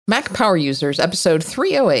Mac Power Users, episode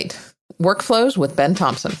 308, Workflows with Ben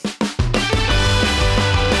Thompson.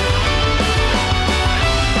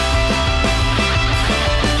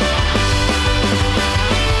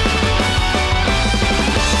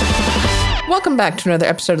 Welcome back to another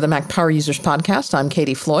episode of the Mac Power Users podcast. I'm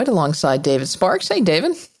Katie Floyd alongside David Sparks. Hey,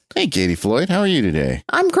 David. Hey, Katie Floyd. How are you today?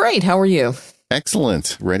 I'm great. How are you?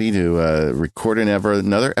 Excellent. Ready to record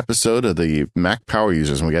another episode of the Mac Power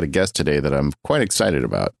Users. And we got a guest today that I'm quite excited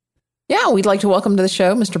about. Yeah, we'd like to welcome to the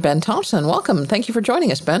show Mr. Ben Thompson. Welcome. Thank you for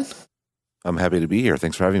joining us, Ben. I'm happy to be here.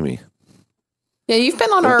 Thanks for having me. Yeah, you've been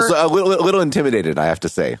on our... So a little intimidated, I have to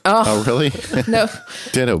say. Oh really? No.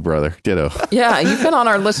 Ditto, brother. Ditto. Yeah, you've been on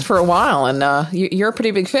our list for a while, and you're a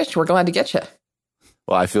pretty big fish. We're glad to get you.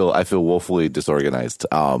 Well, I feel woefully disorganized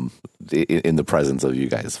in the presence of you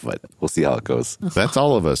guys, but we'll see how it goes. That's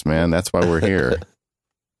all of us, man. That's why we're here.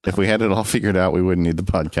 If we had it all figured out, we wouldn't need the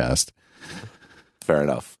podcast. Fair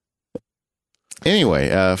enough. Anyway,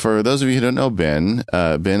 for those of you who don't know Ben,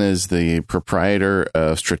 Ben is the proprietor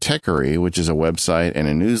of Stratechery, which is a website and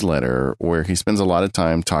a newsletter where he spends a lot of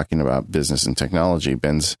time talking about business and technology.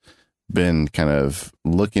 Ben's been kind of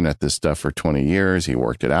looking at this stuff for 20 years. He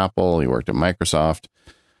worked at Apple. He worked at Microsoft.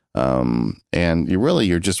 And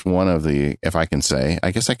you're just one of the, if I can say, I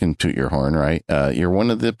guess I can toot your horn, right? You're one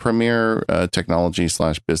of the premier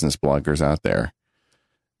technology/business bloggers out there.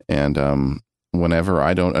 And whenever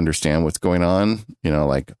I don't understand what's going on,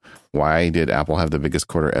 like why did Apple have the biggest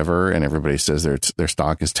quarter ever and everybody says their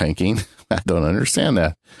stock is tanking? I don't understand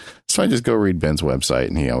that. So I just go read Ben's website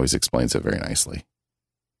and he always explains it very nicely.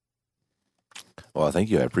 Well, thank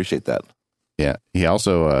you. I appreciate that. Yeah. He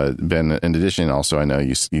also, Ben, in addition, also, I know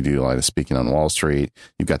you do a lot of speaking on Wall Street.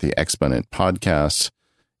 You've got the Exponent podcast,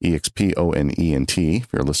 EXPONENT, if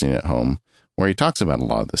you're listening at home, where he talks about a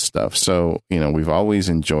lot of this stuff. So, we've always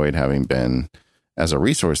enjoyed having Ben as a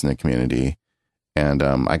resource in the community. And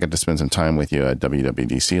I got to spend some time with you at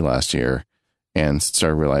WWDC last year and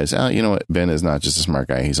started to realize, what? Ben is not just a smart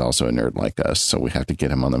guy. He's also a nerd like us. So we have to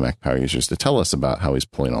get him on the Mac Power Users to tell us about how he's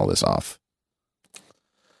pulling all this off.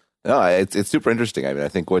 No, it's super interesting. I mean, I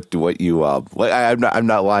think what you I'm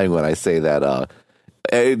not lying when I say that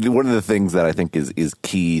one of the things that I think is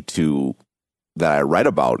key to that I write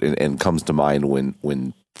about and comes to mind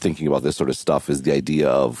when thinking about this sort of stuff is the idea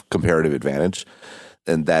of comparative advantage.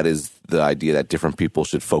 And that is the idea that different people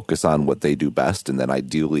should focus on what they do best and then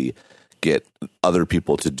ideally get other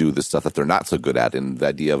people to do the stuff that they're not so good at. And the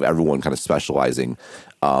idea of everyone kind of specializing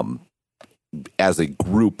as a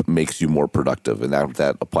group makes you more productive. And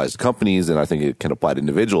that applies to companies, and I think it can apply to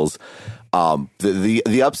individuals.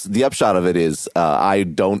 The upshot of it is I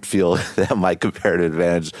don't feel that my comparative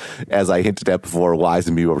advantage, as I hinted at before, lies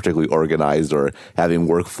in being particularly organized or having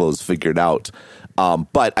workflows figured out.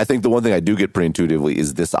 But I think the one thing I do get pretty intuitively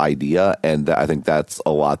is this idea, and I think that's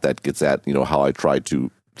a lot that gets at how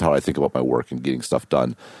I think about my work and getting stuff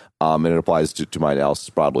done. And it applies to my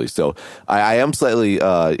analysis broadly. So I am slightly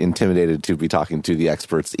intimidated to be talking to the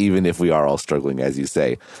experts, even if we are all struggling, as you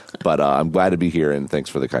say. But I'm glad to be here, and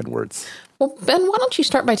thanks for the kind words. Well, Ben, why don't you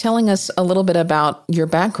start by telling us a little bit about your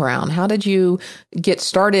background? How did you get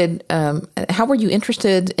started? How were you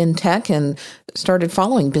interested in tech and started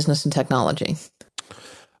following business and technology?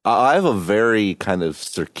 I have a very kind of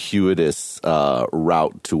circuitous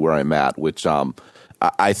route to where I'm at, which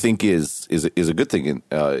I think is a good thing in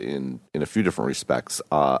a few different respects.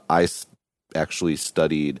 I actually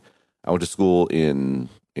studied. I went to school in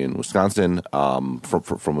Wisconsin.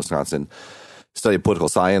 From Wisconsin, studied political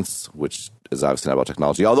science, which is obviously not about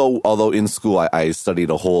technology. Although in school I studied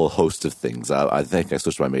a whole host of things. I think I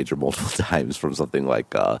switched my major multiple times from something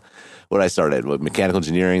like what I started with mechanical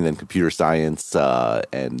engineering, then computer science,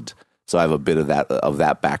 and so I have a bit of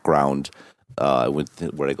that background.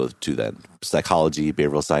 Where I go to then psychology,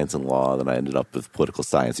 behavioral science, and law. Then I ended up with political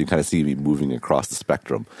science. You kind of see me moving across the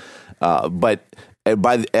spectrum. But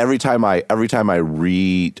every time I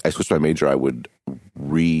switched my major, I would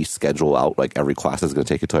reschedule out like every class I was going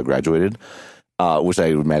to take until I graduated. Which I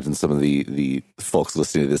imagine some of the folks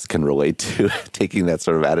listening to this can relate to, taking that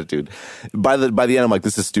sort of attitude. By the end, I'm like,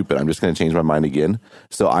 this is stupid. I'm just going to change my mind again.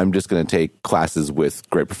 So I'm just going to take classes with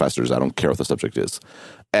great professors. I don't care what the subject is.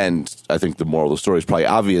 And I think the moral of the story is probably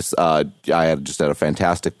obvious. I had a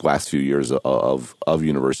fantastic last few years of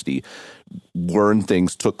university. Learned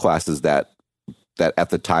things, took classes that at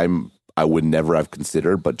the time I would never have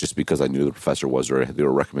considered, but just because I knew the professor was or they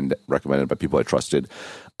were recommended by people I trusted,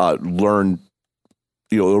 learned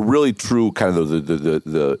a really true kind of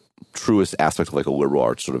the truest aspect of like a liberal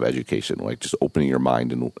arts sort of education, like just opening your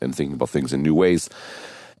mind and thinking about things in new ways.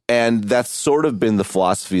 And that's sort of been the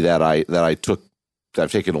philosophy that I took that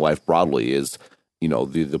I've taken in life broadly is,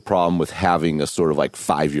 the problem with having a sort of like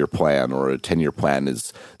 5-year plan or a 10-year plan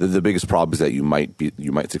is the biggest problem is that you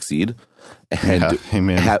might succeed. And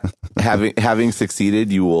having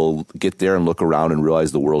succeeded, you will get there and look around and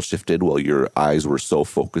realize the world shifted while your eyes were so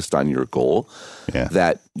focused on your goal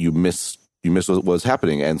that you miss what was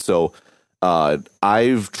happening. And so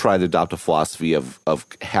I've tried to adopt a philosophy of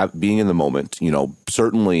being in the moment,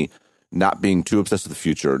 certainly not being too obsessed with the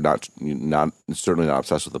future, certainly not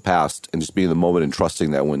obsessed with the past, and just being in the moment and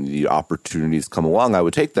trusting that when the opportunities come along, I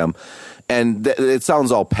would take them. And it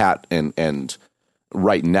sounds all pat and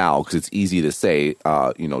right now, because it's easy to say,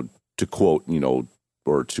 to quote,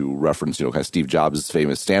 or to reference, kind of Steve Jobs'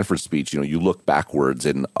 famous Stanford speech, you look backwards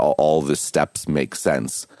and all the steps make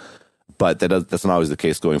sense. But that's not always the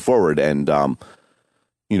case going forward. And,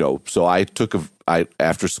 so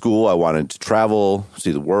after school, I wanted to travel,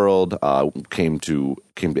 see the world, came to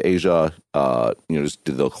Asia, just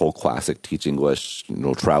did the whole classic teach English,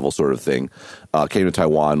 travel sort of thing. Came to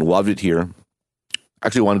Taiwan, loved it here.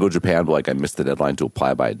 Actually wanted to go to Japan, but I missed the deadline to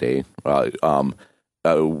apply by a day when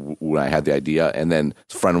I had the idea. And then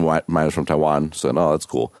a friend of mine was from Taiwan, so no, that's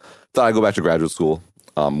cool. Thought I'd go back to graduate school,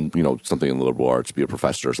 something in the liberal arts, be a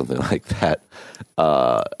professor or something like that.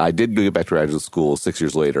 I did get back to graduate school 6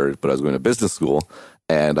 years later, but I was going to business school,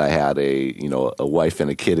 and I had a wife and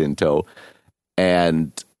a kid in tow.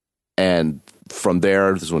 And from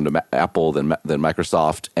there, this went to Apple, then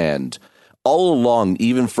Microsoft, and all along,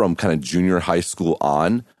 even from kind of junior high school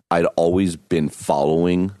on, I'd always been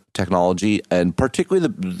following technology, and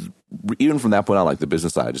particularly even from that point on, the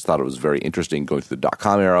business side, I just thought it was very interesting going through the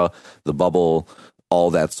 .com era, the bubble, all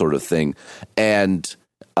that sort of thing. And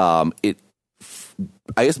I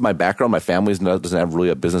guess my background, my family doesn't have really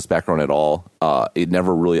a business background at all. It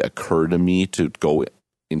never really occurred to me to go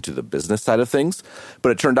into the business side of things, but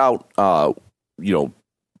it turned out,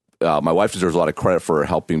 my wife deserves a lot of credit for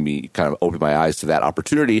helping me kind of open my eyes to that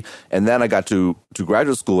opportunity. And then I got to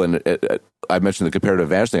graduate school, and I mentioned the comparative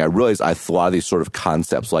advantage thing. I realized a lot of these sort of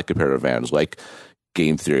concepts like comparative advantage, like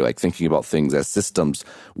game theory, like thinking about things as systems,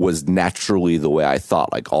 was naturally the way I thought.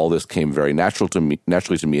 All this came very naturally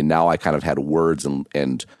to me. And now I kind of had words and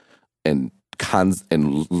the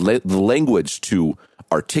language to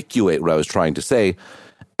articulate what I was trying to say.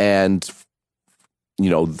 And,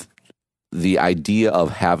 the idea of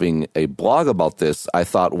having a blog about this, I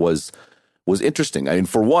thought was interesting. I mean,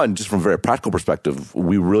 for one, just from a very practical perspective,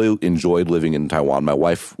 we really enjoyed living in Taiwan. My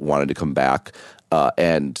wife wanted to come back,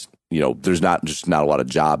 and there's not a lot of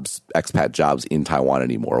jobs, expat jobs in Taiwan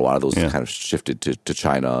anymore. A lot of those kind of shifted to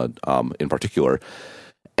China, in particular.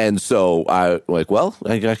 And so I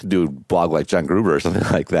I could do a blog like John Gruber or something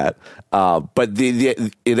like that. But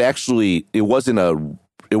it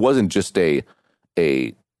wasn't just a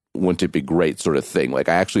wouldn't it be great sort of thing. I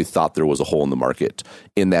actually thought there was a hole in the market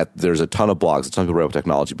in that there's a ton of blogs, a ton of people write about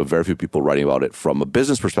technology, but very few people writing about it from a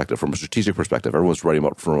business perspective, from a strategic perspective. Everyone's writing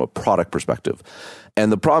about it from a product perspective.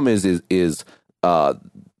 And the problem is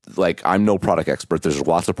I'm no product expert. There's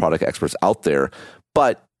lots of product experts out there,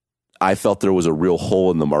 but I felt there was a real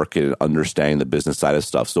hole in the market in understanding the business side of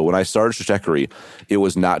stuff. So when I started Stratechery, it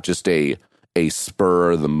was not just a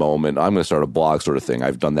spur of the moment, I'm going to start a blog sort of thing.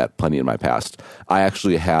 I've done that plenty in my past. I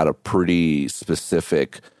actually had a pretty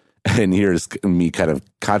specific, and here's me kind of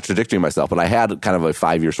contradicting myself, but I had kind of a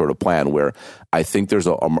 5-year sort of plan where I think there's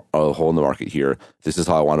a hole in the market here. This is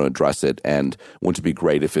how I want to address it. And wouldn't it be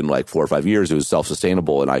great if in 4 or 5 years it was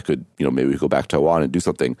self-sustainable and I could, maybe go back to Taiwan and do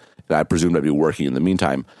something. And I presumed I'd be working in the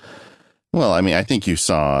meantime. Well, I mean, I think you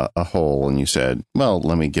saw a hole and you said, well,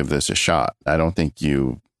 let me give this a shot. I don't think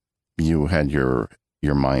you had your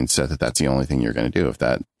mindset that that's the only thing you're going to do. If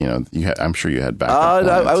that, I'm sure you had back.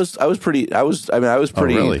 I was pretty. Oh,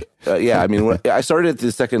 really? Yeah. I mean, when I started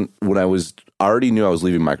when I already knew I was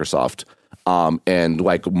leaving Microsoft. And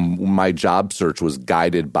my job search was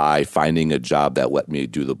guided by finding a job that let me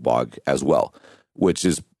do the blog as well, which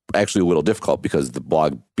is actually a little difficult because the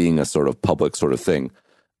blog being a sort of public sort of thing.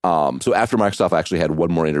 So after Microsoft, I actually had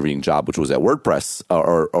one more intervening job, which was at WordPress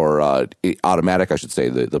or Automatic, I should say,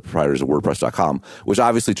 the proprietors of WordPress.com, which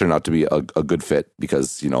obviously turned out to be a good fit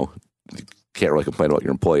because, you can't really complain about your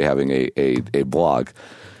employee having a blog,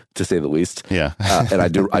 to say the least. Yeah. And I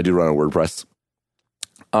do run a WordPress.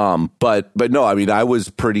 But no, I mean, I was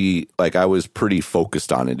pretty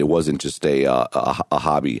focused on it. It wasn't just a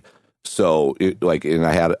hobby. So and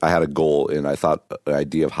I had a goal, and I thought an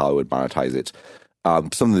idea of how I would monetize it.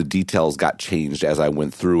 Some of the details got changed as I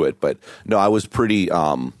went through it, but no, I was pretty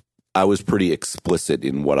explicit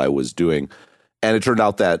in what I was doing. And it turned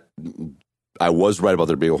out that I was right about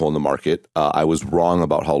there being a hole in the market. I was wrong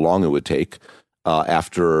about how long it would take.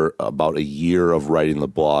 After about a year of writing the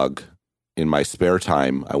blog, in my spare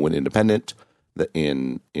time, I went independent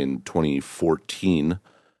in 2014,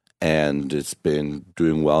 and it's been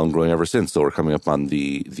doing well and growing ever since. So we're coming up on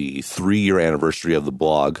the 3-year anniversary of the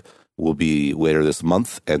blog will be later this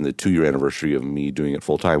month, and the 2-year anniversary of me doing it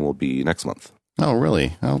full time will be next month. Oh,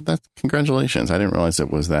 really? Oh, that's congratulations. I didn't realize it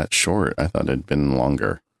was that short. I thought it'd been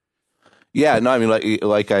longer. Yeah, no, I mean,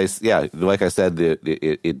 like I said,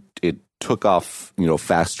 it took off,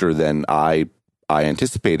 faster than I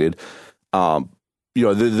anticipated.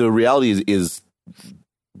 The reality is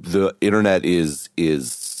the internet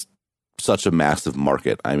is such a massive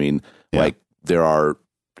market. I mean, like there are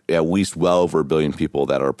at least well over 1 billion people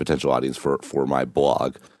that are a potential audience for my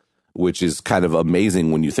blog, which is kind of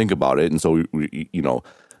amazing when you think about it. And so,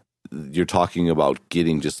 you're talking about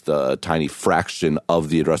getting just a tiny fraction of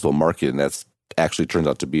the addressable market, and that's actually turns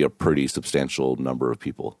out to be a pretty substantial number of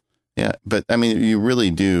people. Yeah, but I mean, you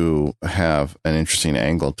really do have an interesting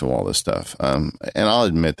angle to all this stuff. And I'll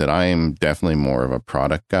admit that I am definitely more of a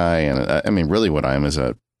product guy. And I mean, really what I am is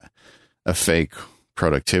a fake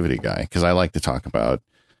productivity guy, because I like to talk about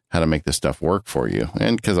how to make this stuff work for you.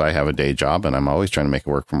 And because I have a day job and I'm always trying to make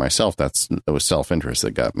it work for myself. It was self-interest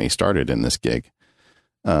that got me started in this gig.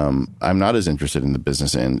 I'm not as interested in the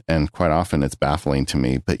business end, and quite often it's baffling to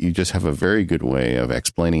me, but you just have a very good way of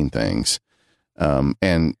explaining things.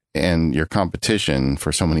 And your competition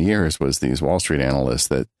for so many years was these Wall Street analysts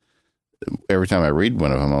that every time I read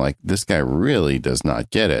one of them, I'm like, this guy really does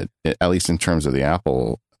not get it, at least in terms of the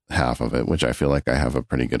Apple half of it, which I feel like I have a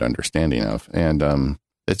pretty good understanding of. And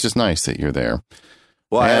it's just nice that you're there.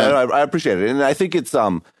 Well, I appreciate it. And I think it's,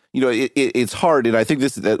 it's hard. And I think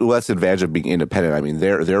that's the advantage of being independent. I mean,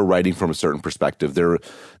 they're writing from a certain perspective.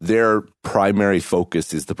 Their primary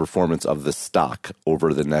focus is the performance of the stock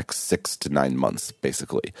over the next 6 to 9 months,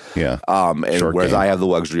 basically. Yeah. And whereas I have the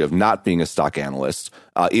luxury of not being a stock analyst,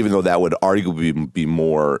 even though that would arguably be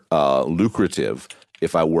more lucrative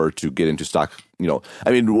if I were to get into stock.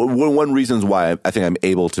 I mean, one reason why I think I'm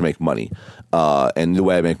able to make money, and the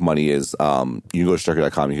way I make money is you can go to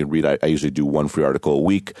striker.com, you can read, I usually do 1 free article a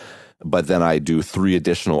week, but then I do 3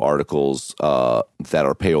 additional articles that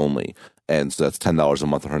are pay only. And so that's $10 a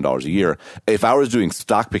month or $100 a year. If I was doing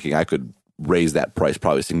stock picking, I could raise that price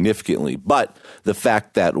probably significantly. But the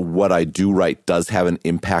fact that what I do write does have an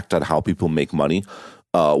impact on how people make money,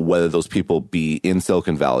 whether those people be in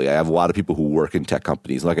Silicon Valley. I have a lot of people who work in tech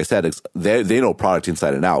companies. Like I said, they know product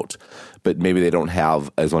inside and out, but maybe they don't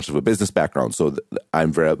have as much of a business background. So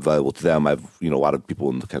I'm very valuable to them. I've a lot of people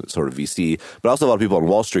in the kind of sort of VC, but also a lot of people on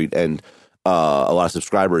Wall Street and a lot of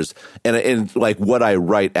subscribers. And like what I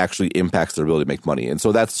write actually impacts their ability to make money. And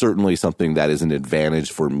so that's certainly something that is an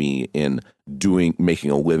advantage for me in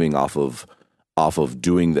making a living off of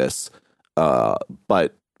doing this.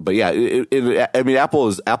 But yeah, I mean, Apple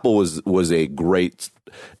was a great.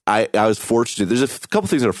 I was fortunate. There's a couple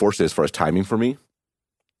things that are fortunate as far as timing for me.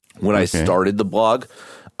 When I started the blog,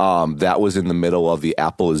 that was in the middle of the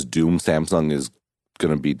Apple is doomed, Samsung is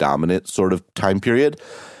going to be dominant sort of time period,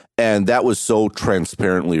 and that was so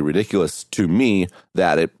transparently ridiculous to me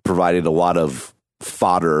that it provided a lot of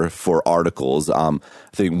fodder for articles. I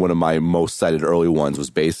think one of my most cited early ones was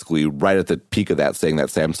basically right at the peak of that, saying that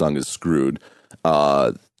Samsung is screwed.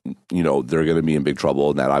 They're going to be in big trouble,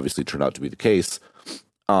 and that obviously turned out to be the case.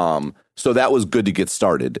 So that was good to get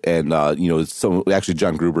started. And, so actually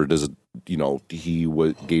John Gruber gave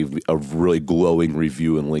a really glowing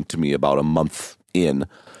review and link to me about a month in.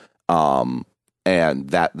 And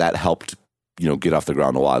that helped, get off the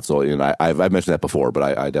ground a lot. So, I've mentioned that before,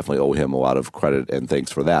 but I definitely owe him a lot of credit and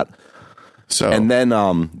thanks for that. So, and then,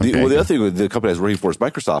 the other thing with the company I was working for is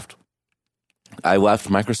Microsoft. I left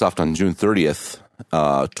Microsoft on June 30th,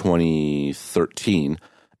 2013,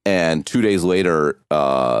 and 2 days later,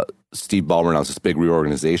 Steve Ballmer announced this big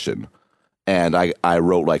reorganization, and I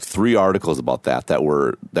wrote like 3 articles about that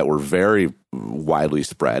were very widely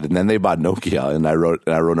spread. And then they bought Nokia, and I wrote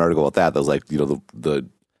an article about that was like,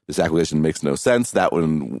 this acquisition makes no sense. That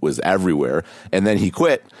one was everywhere, and then he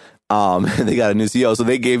quit. And they got a new CEO, so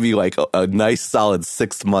they gave me like a nice solid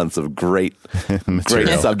 6 months of great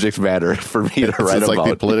subject matter for me to write about. It's like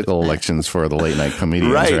the political elections for the late night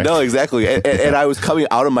comedians, right? No, exactly. And I was coming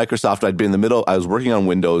out of Microsoft. I'd been in the middle. I was working on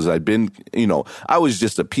Windows. I'd been, I was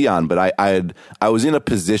just a peon, but I was in a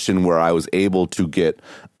position where I was able to get,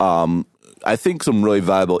 I think, some really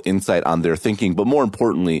valuable insight on their thinking, but more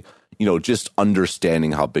importantly, just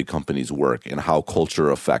understanding how big companies work and how culture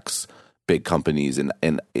affects big companies and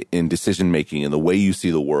in decision making and the way you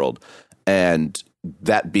see the world. And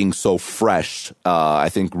that being so fresh, I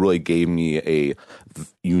think really gave me a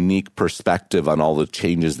unique perspective on all the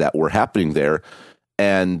changes that were happening there.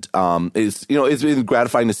 And it's been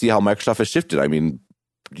gratifying to see how Microsoft has shifted. I mean,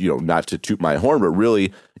 not to toot my horn, but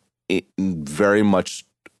really very much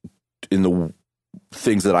in the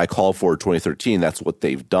things that I called for 2013, that's what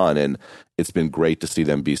they've done. And it's been great to see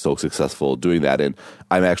them be so successful doing that. And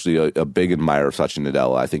I'm actually a big admirer of Satya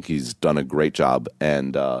Nadella. I think he's done a great job.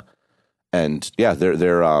 And yeah,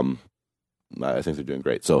 they're I think they're doing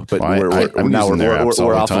great. So, but I'm using their apps all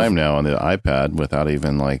the time now on the iPad without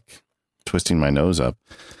even like twisting my nose up.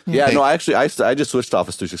 Yeah, no, I just switched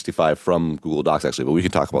Office 365 from Google Docs actually, but we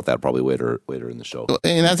can talk about that probably later in the show.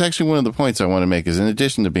 And that's actually one of the points I want to make is in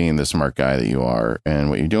addition to being the smart guy that you are and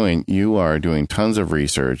what you are doing tons of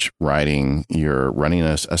research, you're running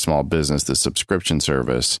a small business, the subscription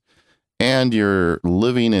service, and you're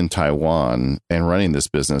living in Taiwan and running this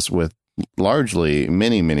business with largely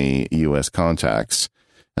many, many U.S. contacts.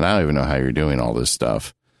 And I don't even know how you're doing all this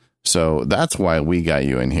stuff. So that's why we got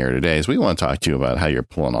you in here today is we want to talk to you about how you're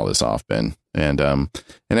pulling all this off, Ben. And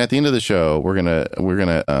at the end of the show, we're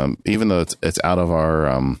gonna even though it's out of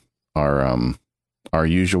our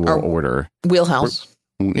usual order wheelhouse.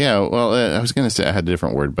 Yeah. Well, I was going to say I had a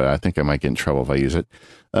different word, but I think I might get in trouble if I use it.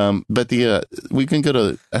 But we can go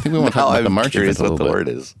to, I think we want to talk about the March event a little bit. What the word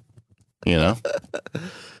is.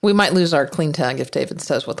 We might lose our clean tag if David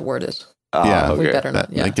says what the word is. Yeah, we better not.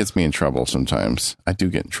 That gets me in trouble sometimes. I do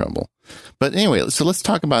get in trouble. But anyway, so let's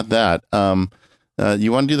talk about that.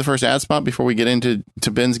 You want to do the first ad spot before we get into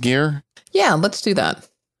Ben's gear? Yeah, let's do that.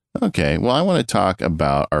 Okay. Well, I want to talk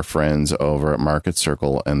about our friends over at Market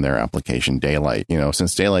Circle and their application Daylight.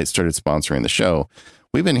 Since Daylight started sponsoring the show,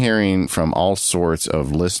 we've been hearing from all sorts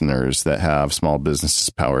of listeners that have small businesses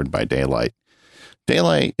powered by Daylight.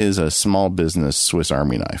 Daylight is a small business Swiss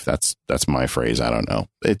Army knife. That's my phrase. I don't know.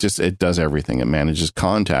 It does everything. It manages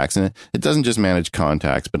contacts, and it doesn't just manage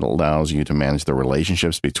contacts, but it allows you to manage the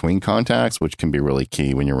relationships between contacts, which can be really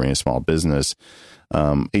key when you're running a small business.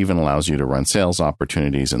 Even allows you to run sales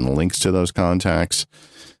opportunities and links to those contacts.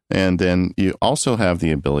 And then you also have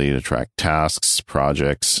the ability to track tasks,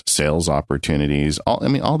 projects, sales opportunities.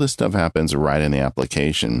 All this stuff happens right in the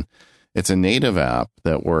application. It's a native app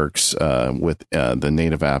that works with the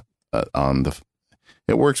native app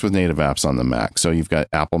it works with native apps on the Mac. So you've got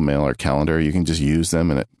Apple Mail or Calendar. You can just use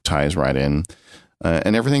them and it ties right in.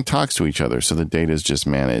 And everything talks to each other. So the data is just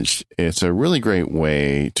managed. It's a really great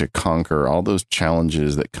way to conquer all those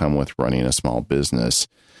challenges that come with running a small business.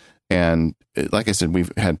 And like I said,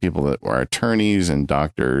 we've had people that are attorneys and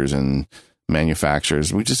doctors and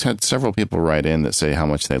manufacturers. We just had several people write in that say how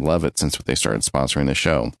much they love it since they started sponsoring the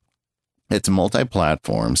show. It's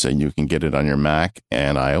multi-platform, so you can get it on your Mac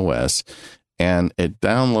and iOS, and it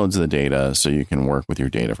downloads the data so you can work with your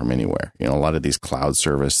data from anywhere. A lot of these cloud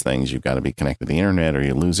service things, you've got to be connected to the internet or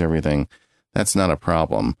you lose everything. That's not a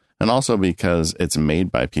problem. And also because it's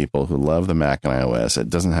made by people who love the Mac and iOS, it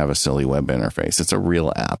doesn't have a silly web interface. It's a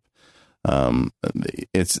real app.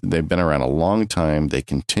 They've been around a long time. They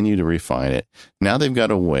continue to refine it. Now they've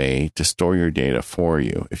got a way to store your data for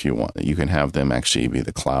you. If you want, you can have them actually be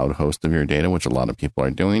the cloud host of your data, which a lot of people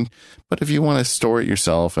are doing. But if you want to store it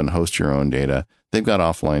yourself and host your own data, they've got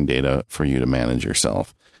offline data for you to manage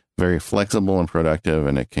yourself. Very flexible and productive,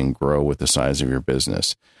 and it can grow with the size of your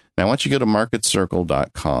business. Now, once you go to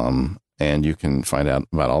marketcircle.com, and you can find out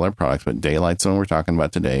about all their products, but Daylight's the one we're talking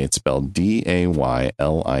about today. It's spelled Daylite,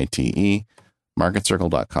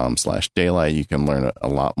 marketcircle.com/Daylight. You can learn a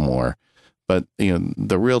lot more. But,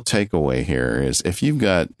 the real takeaway here is if you've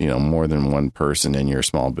got, more than one person in your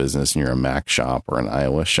small business and you're a Mac shop or an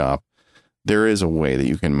iOS shop, there is a way that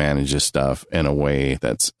you can manage this stuff in a way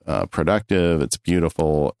that's productive, it's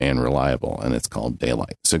beautiful, and reliable. And it's called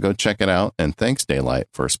Daylight. So go check it out. And thanks, Daylight,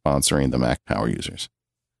 for sponsoring the Mac Power users.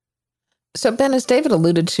 So, Ben, as David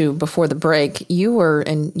alluded to before the break, you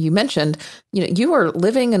mentioned, you are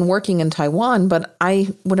living and working in Taiwan, but I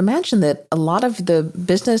would imagine that a lot of the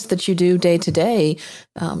business that you do day to day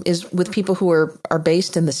is with people who are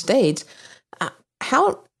based in the States.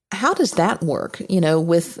 How does that work,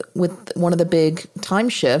 with one of the big time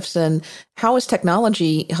shifts, and how is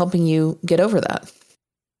technology helping you get over that?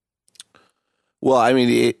 Well, I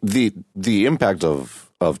mean, the impact of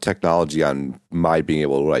technology on my being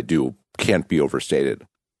able to do what I do can't be overstated.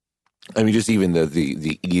 I mean, just even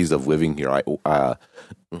the ease of living here. I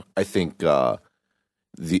think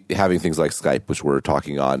having things like Skype, which we're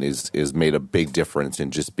talking on, is made a big difference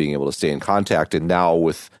in just being able to stay in contact. And now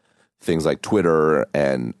with things like Twitter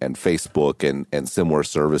and Facebook and similar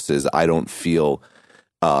services, I don't feel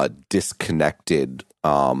disconnected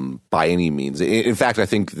by any means. In fact, I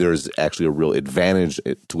think there's actually a real advantage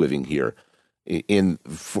to living here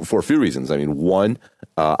for a few reasons. I mean, one,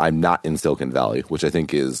 I'm not in Silicon Valley, which I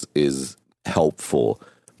think is helpful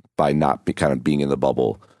by not kind of being in the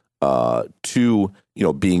bubble. Two,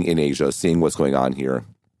 being in Asia, seeing what's going on here.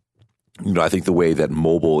 I think the way that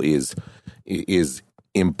mobile is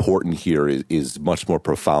important here is much more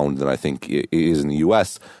profound than I think it is in the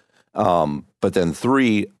U.S. But then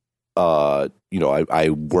three, I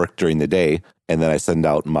work during the day, and then I send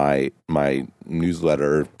out my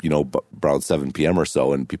newsletter, around 7 p.m. or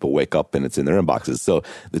so, and people wake up and it's in their inboxes. So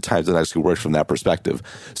the times that actually works from that perspective.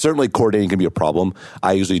 Certainly coordinating can be a problem.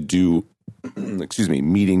 I usually do,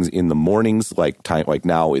 meetings in the mornings, like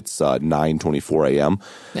now it's 9:24 a.m.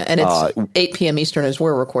 Yeah, and it's 8 p.m. Eastern as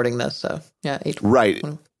we're recording this. So yeah, 8. Right.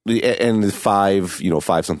 And 5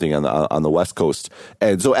 something on the West Coast.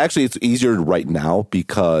 And so actually it's easier right now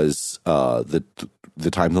because the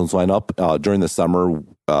time zones line up. During the summer,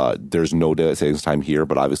 there's no daylight savings time here,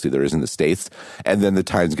 but obviously there is in the States. And then the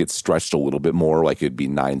times get stretched a little bit more, like it'd be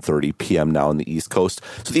 9:30 p.m. now on the East Coast.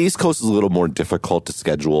 So the East Coast is a little more difficult to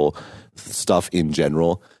schedule stuff in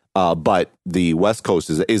general. But the West Coast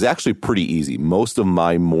is actually pretty easy. Most of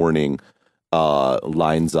my morning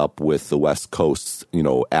lines up with the West Coast,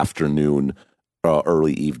 afternoon,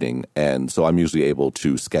 early evening. And so I'm usually able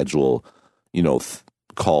to schedule,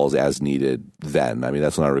 calls as needed then. I mean,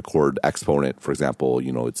 that's when I record Exponent, for example,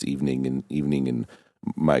 it's evening, and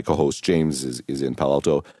my co-host James is in Palo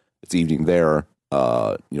Alto. It's evening there,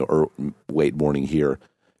 or late morning here.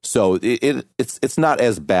 So it's not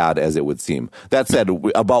as bad as it would seem. That said,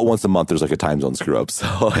 about once a month there's like a time zone screw up.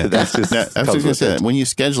 So that's just. I was just gonna say that when you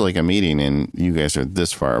schedule like a meeting and you guys are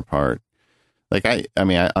this far apart, like I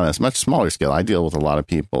mean, on a much smaller scale, I deal with a lot of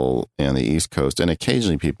people in the East Coast and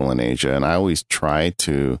occasionally people in Asia, and I always try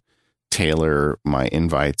to tailor my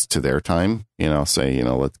invites to their time. Say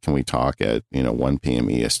can we talk at 1 p.m.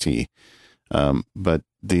 EST. But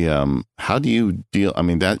how do you deal? I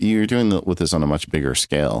mean, that you're doing with this on a much bigger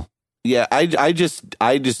scale. Yeah, I just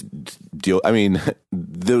deal. I mean,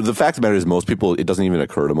 the fact of the matter is, most people, it doesn't even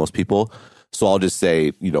occur to most people. So I'll just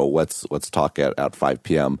say, let's talk at 5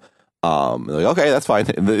 p.m. They're like, okay, that's fine.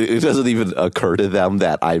 It doesn't even occur to them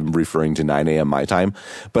that I'm referring to 9 a.m. my time,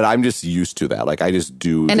 but I'm just used to that. Like I just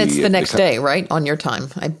do. And it's the next day, right? On your time.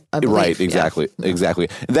 I believe. Right. Exactly. Yeah. Exactly.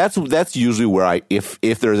 That's usually where if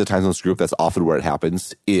there's a time zone screw up, that's often where it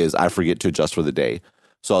happens, is I forget to adjust for the day.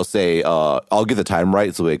 So I'll say, I'll get the time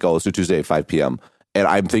right. So like, let's do Tuesday at 5 p.m. And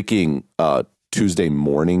I'm thinking, Tuesday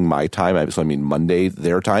morning my time, so I mean Monday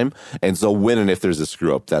their time, and so when and if there's a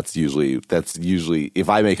screw up, that's usually if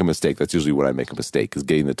I make a mistake, that's usually when I make a mistake, is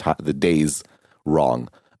getting the days wrong.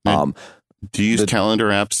 Do you use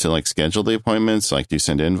calendar apps to like schedule the appointments? Like, do you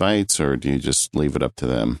send invites or do you just leave it up to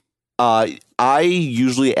them? I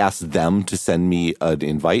usually ask them to send me an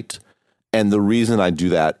invite, and the reason I do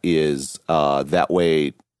that is that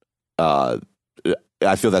way.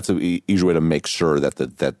 I feel that's an easier way to make sure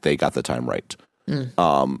that they got the time right.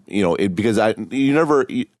 Because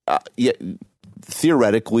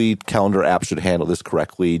theoretically, calendar apps should handle this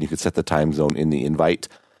correctly. You could set the time zone in the invite,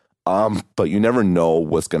 but you never know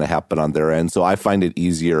what's going to happen on their end. So I find it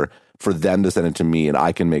easier for them to send it to me, and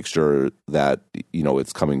I can make sure that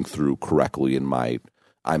it's coming through correctly in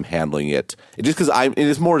I'm handling it. Just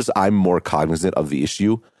because I'm more cognizant of the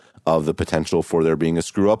issue, of the potential for there being a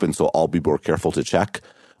screw up, and so I'll be more careful to check.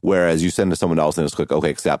 Whereas you send to someone else and just click OK,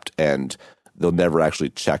 accept, and they'll never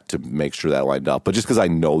actually check to make sure that lined up. But just because I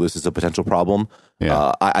know this is a potential problem,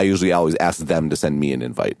 I usually always ask them to send me an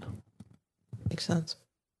invite. Makes sense.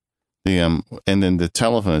 And then the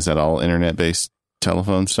telephone, is that all internet based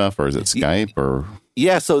telephone stuff, or is it Skype or?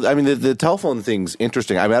 Yeah, so I mean the telephone thing's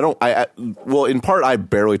interesting. I mean, well, in part I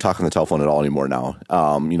barely talk on the telephone at all anymore now.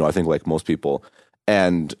 I think like most people.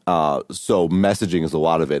 And so messaging is a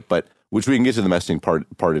lot of it, but which we can get to the messaging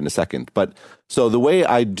part in a second. But so the way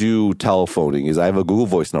I do telephoning is I have a Google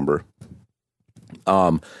Voice number,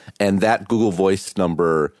 and that Google Voice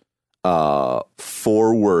number,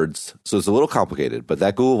 4 words. So it's a little complicated, but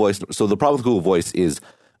that Google Voice. So the problem with Google Voice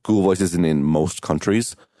isn't in most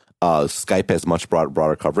countries. Skype has much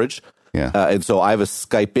broader coverage. Yeah. And so I have a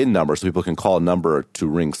Skype in number, so people can call a number to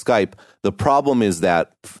ring Skype. The problem is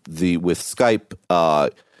that with Skype,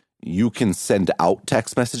 you can send out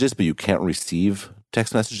text messages, but you can't receive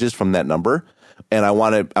text messages from that number. And I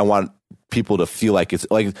want people to feel like it's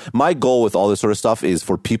like my goal with all this sort of stuff is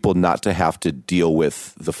for people not to have to deal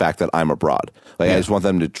with the fact that I'm abroad. Like I just want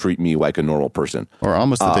them to treat me like a normal person, or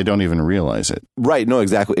almost that they don't even realize it. Right. No,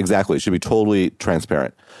 exactly. It should be totally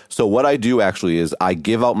transparent. So what I do actually is I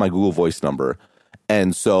give out my Google Voice number.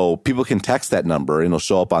 And so people can text that number and it'll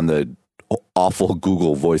show up on the awful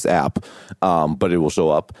Google Voice app, but it will show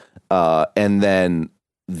up. And then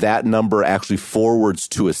that number actually forwards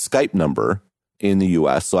to a Skype number in the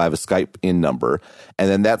US. So I have a Skype in number. And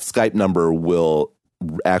then that Skype number will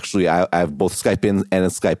actually, I have both Skype in and a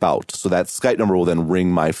Skype out. So that Skype number will then ring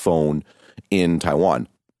my phone in Taiwan.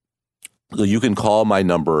 So you can call my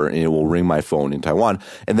number and it will ring my phone in Taiwan.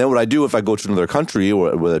 And then what I do if I go to another country,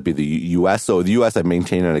 or whether it be the US, so the US, I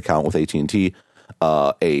maintain an account with AT&T,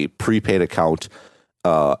 a prepaid account.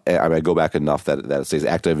 I go back enough that it stays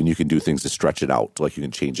active, and you can do things to stretch it out. Like you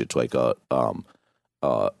can change it to like a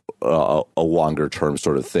longer term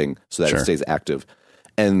sort of thing so that it stays active.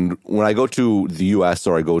 And when I go to the US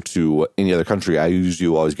or I go to any other country, I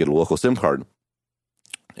usually always get a local SIM card.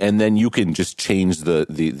 And then you can just change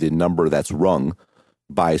the number that's rung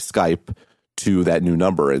by Skype to that new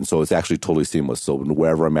number. And so it's actually totally seamless. So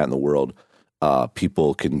wherever I'm at in the world,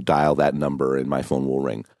 people can dial that number and my phone will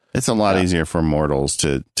ring. It's a lot easier for mortals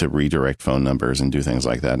to redirect phone numbers and do things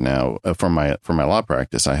like that now. For my law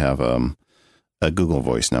practice, I have a Google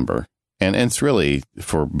Voice number. And it's really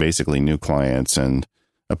for basically new clients and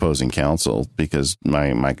opposing counsel, because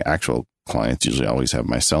my actual clients usually always have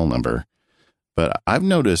my cell number. But I've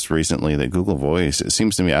noticed recently that Google Voice, it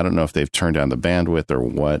seems to me, I don't know if they've turned down the bandwidth or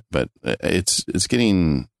what, but it's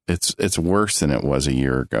worse than it was a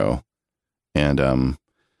year ago. And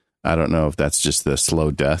I don't know if that's just the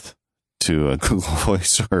slow death to a Google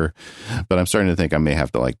Voice, but I'm starting to think I may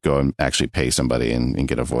have to like go and actually pay somebody and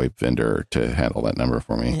get a VoIP vendor to handle that number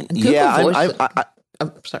for me.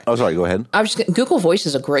 I'm sorry. Oh, sorry. Go ahead. Google Voice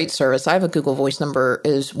is a great service. I have a Google Voice number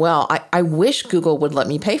as well. I wish Google would let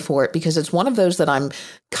me pay for it, because it's one of those that I'm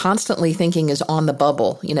constantly thinking is on the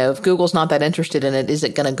bubble. You know, if Google's not that interested in it, is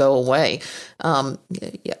it going to go away?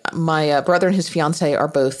 My brother and his fiance are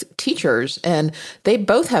both teachers, and they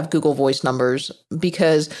both have Google Voice numbers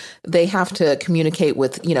because they have to communicate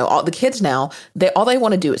with, all the kids now. All they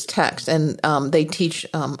want to do is text, and they teach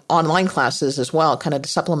online classes as well, kind of to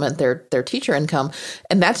supplement their teacher income.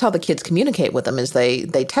 And that's how the kids communicate with them, is they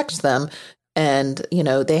text them, and,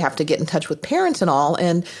 they have to get in touch with parents and all.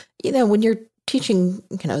 And, when you're teaching,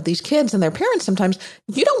 these kids and their parents, sometimes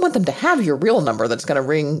you don't want them to have your real number that's going to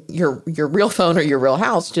ring your real phone or your real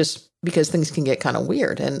house, just because things can get kind of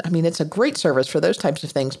weird. And I mean, it's a great service for those types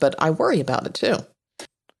of things, but I worry about it too.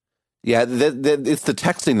 Yeah, it's the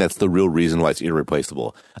texting that's the real reason why it's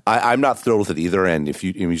irreplaceable. I'm not thrilled with it either. And if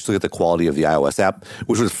you just look at the quality of the iOS app,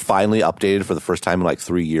 which was finally updated for the first time in like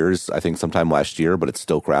 3 years, I think sometime last year, but it's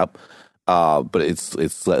still crap. But it's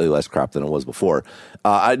slightly less crap than it was before.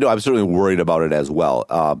 I know I'm certainly worried about it as well.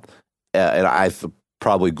 And I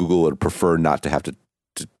probably Google would prefer not to have to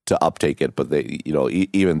uptake it, but they,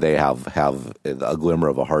 even they have a glimmer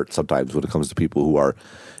of a heart sometimes when it comes to people who are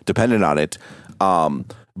dependent on it.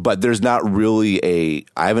 But there's not really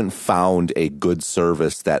I haven't found a good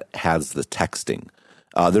service that has the texting.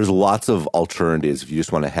 There's lots of alternatives if you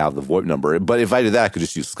just want to have the VoIP number. But if I did that, I could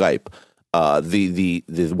just use Skype.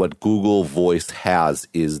 What Google Voice has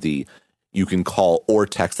is you can call or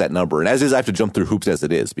text that number. And as is, I have to jump through hoops as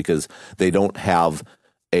it is, because they don't have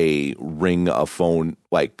a ring a phone,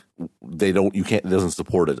 like it doesn't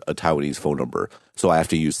support a Taiwanese phone number. So I have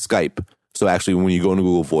to use Skype. So actually, when you go into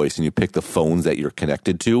Google Voice and you pick the phones that you're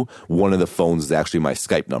connected to, one of the phones is actually my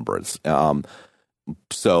Skype number.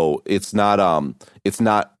 So it's not,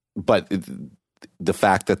 but the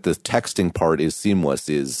fact that the texting part is seamless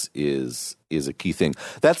is a key thing.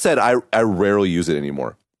 That said, I rarely use it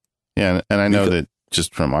anymore. Yeah, and I know that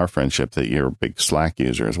just from our friendship that you're a big Slack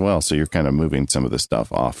user as well, so you're kind of moving some of the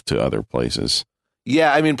stuff off to other places.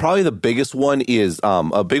 Yeah, I mean, probably the biggest one is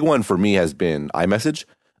a big one for me has been iMessage.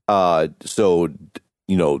 So,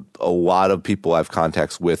 a lot of people I have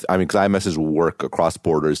contacts with, I mean, because iMessage will work across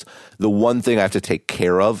borders. The one thing I have to take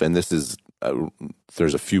care of, and this is,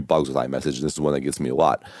 there's a few bugs with iMessage, and this is one that gets me a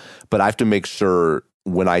lot, but I have to make sure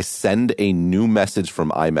when I send a new message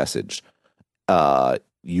from iMessage,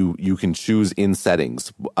 you can choose in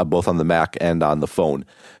settings, both on the Mac and on the phone,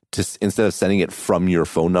 instead of sending it from your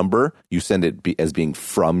phone number, you send it as being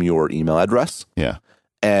from your email address. Yeah.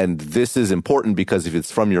 And this is important because if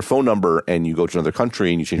it's from your phone number and you go to another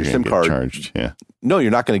country and you change your SIM card, charged. Yeah. No,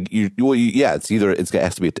 you're not going to. It's either it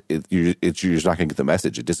has to be. You're just not going to get the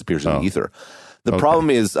message. It disappears in the ether. The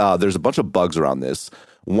problem is there's a bunch of bugs around this.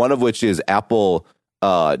 One of which is Apple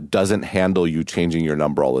doesn't handle you changing your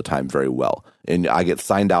number all the time very well. And I get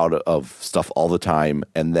signed out of stuff all the time,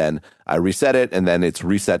 and then I reset it, and then it's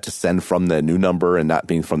reset to send from the new number and not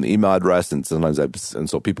being from the email address. And sometimes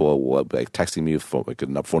so people will be like texting me for like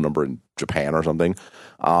a phone number in Japan or something.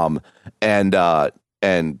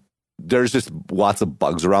 And there's just lots of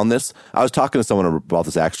bugs around this. I was talking to someone about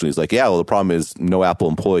this actually. He's like, yeah, well, the problem is no Apple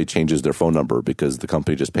employee changes their phone number because the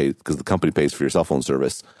company pays for your cell phone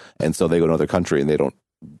service. And so they go to another country and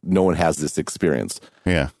no one has this experience.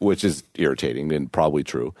 Yeah. Which is irritating and probably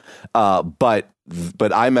true. But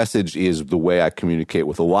iMessage is the way I communicate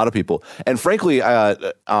with a lot of people. And frankly,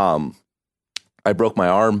 I broke my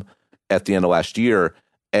arm at the end of last year,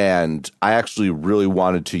 and I actually really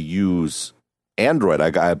wanted to use Android.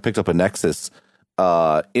 I picked up a Nexus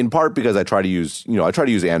in part because I try to use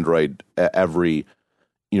Android every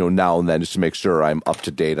now and then just to make sure I'm up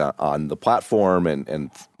to date on the platform and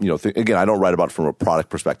again, I don't write about it from a product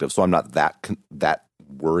perspective, so I'm not that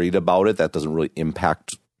worried about it. That doesn't really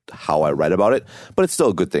impact how I write about it, but it's still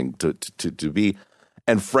a good thing to be.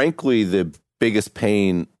 And frankly, the biggest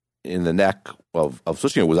pain in the neck of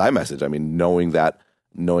switching it was iMessage. I mean, knowing that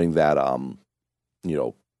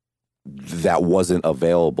that wasn't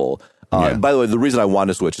available. Yeah. By the way, the reason I want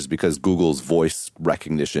to switch is because Google's voice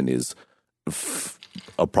recognition is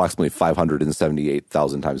approximately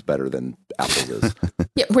 578,000 times better than Apple's is.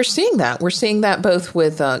 Yeah, we're seeing that. We're seeing that both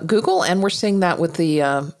with Google, and we're seeing that with the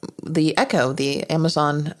Echo, the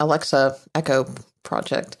Amazon Alexa Echo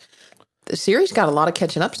project. Siri's got a lot of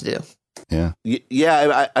catching up to do. Yeah.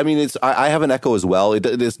 Yeah. I mean, I have an Echo as well.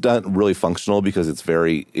 It's not really functional because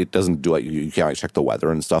it doesn't do it. You can't check the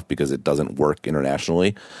weather and stuff because it doesn't work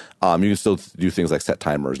internationally. You can still do things like set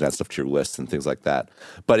timers and add stuff to your lists and things like that.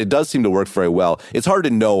 But it does seem to work very well. It's hard to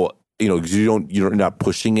know, because you're not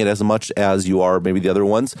pushing it as much as you are maybe the other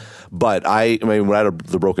ones. But I mean, when I had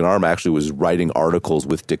the broken arm, I actually was writing articles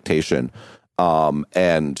with dictation.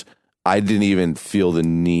 And I didn't even feel the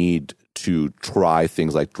need to try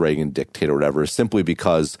things like drag and dictate or whatever, simply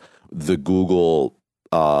because the Google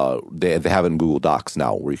they have it in Google Docs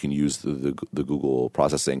now, where you can use the Google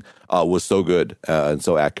processing was so good and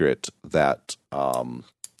so accurate that I mean,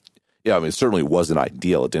 it certainly wasn't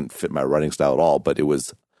ideal. It didn't fit my writing style at all, but it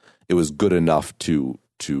was good enough to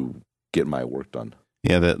get my work done.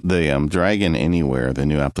 Yeah, the Dragon Anywhere, the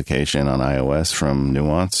new application on iOS from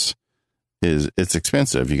Nuance, it's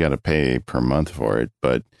expensive. You got to pay per month for it,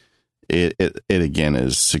 but it again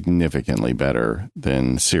is significantly better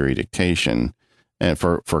than Siri dictation, and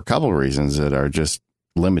for a couple of reasons that are just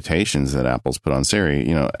limitations that Apple's put on Siri.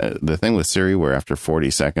 The thing with Siri, where after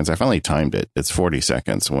 40 seconds, I finally timed it. It's 40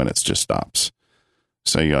 seconds when it just stops.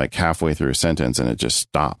 So you're like halfway through a sentence and it just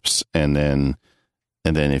stops, and then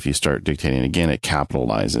if you start dictating again, it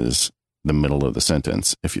capitalizes the middle of the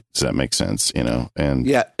sentence. Does that make sense? And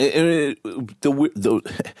yeah, and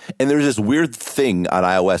there's this weird thing on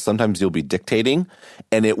iOS. Sometimes you'll be dictating,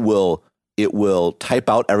 and it will type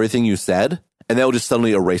out everything you said, and then it'll just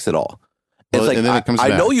suddenly erase it all. Well, it's like, and then it comes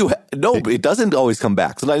back. I know but it doesn't always come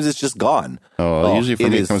back. Sometimes it's just gone. Oh, usually for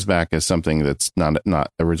me it comes back as something that's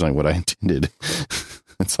not originally what I intended.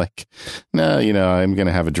 It's like, no, I'm going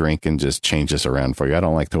to have a drink and just change this around for you. I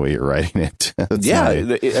don't like the way you're writing it. Yeah.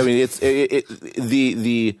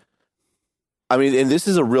 I mean, and this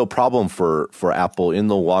is a real problem for Apple in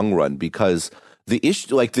the long run, because the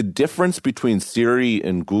issue, like the difference between Siri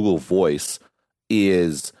and Google Voice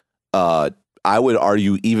is, I would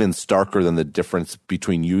argue, even starker than the difference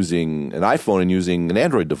between using an iPhone and using an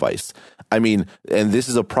Android device. I mean, and this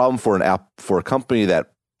is a problem for a company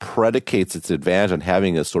that predicates its advantage on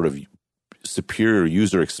having a sort of superior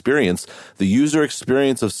user experience. The user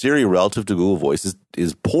experience of Siri relative to Google Voice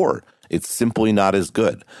is poor. It's simply not as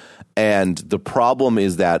good. And the problem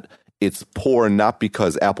is that it's poor not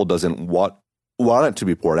because Apple doesn't want it to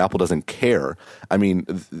be poor. Apple doesn't care. I mean,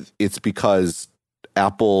 it's because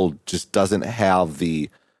Apple just doesn't have the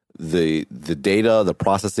data, the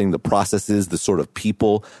processing, the processes, the sort of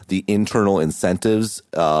people, the internal incentives,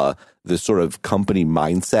 the sort of company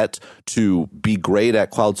mindset to be great at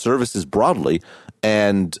cloud services broadly,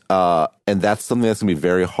 and that's something that's going to be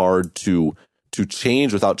very hard to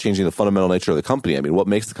change without changing the fundamental nature of the company. I mean, what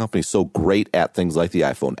makes the company so great at things like the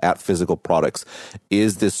iPhone, at physical products,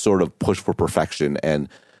 is this sort of push for perfection and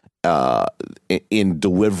in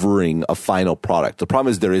delivering a final product. The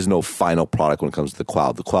problem is there is no final product when it comes to the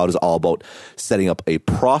cloud. The cloud is all about setting up a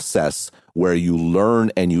process where you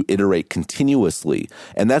learn and you iterate continuously.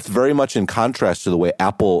 And that's very much in contrast to the way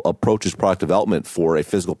Apple approaches product development for a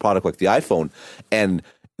physical product like the iPhone. And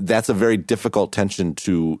that's a very difficult tension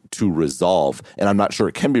to resolve, and I'm not sure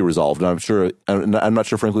it can be resolved. And I'm not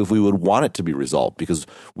sure, frankly, if we would want it to be resolved, because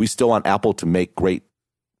we still want Apple to make great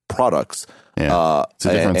products. Yeah, it's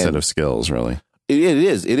a different set of skills, really. It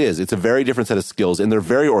is. It's a very different set of skills, and they're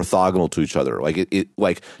very orthogonal to each other.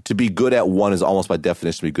 Like to be good at one is almost by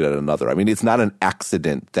definition to be good at another. I mean, it's not an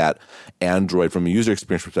accident that Android, from a user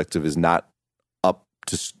experience perspective, is not up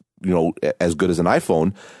to as good as an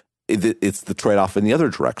iPhone. It's the trade-off in the other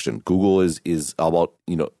direction. Google is all about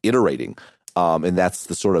iterating, and that's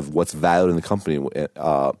the sort of what's valued in the company.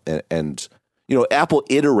 And Apple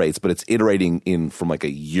iterates, but it's iterating from like a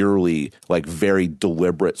yearly, like very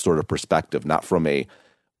deliberate sort of perspective, not from a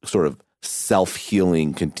sort of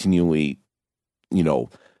self-healing, continually,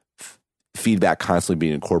 feedback constantly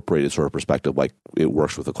being incorporated sort of perspective, like it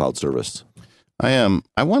works with the cloud service.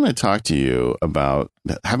 I want to talk to you about,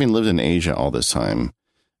 having lived in Asia all this time,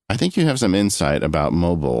 I think you have some insight about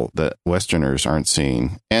mobile that Westerners aren't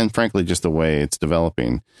seeing, and frankly, just the way it's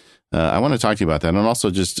developing. I want to talk to you about that, and also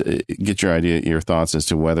just get your thoughts as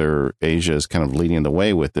to whether Asia is kind of leading the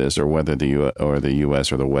way with this, or whether the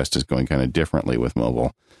U.S. or the West is going kind of differently with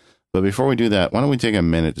mobile. But before we do that, why don't we take a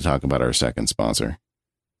minute to talk about our second sponsor?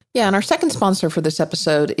 Yeah, and our second sponsor for this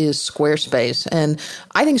episode is Squarespace. And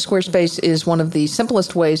I think Squarespace is one of the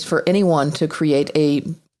simplest ways for anyone to create a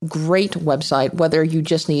great website, whether you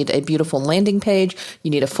just need a beautiful landing page, you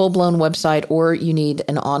need a full-blown website, or you need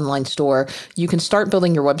an online store. You can start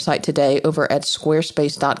building your website today over at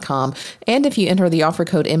squarespace.com. And if you enter the offer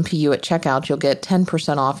code MPU at checkout, you'll get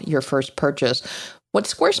 10% off your first purchase. What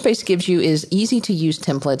Squarespace gives you is easy-to-use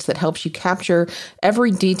templates that helps you capture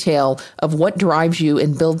every detail of what drives you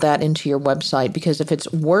and build that into your website, because if it's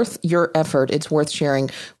worth your effort, it's worth sharing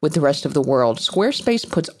with the rest of the world. Squarespace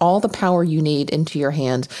puts all the power you need into your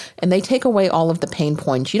hands, and they take away all of the pain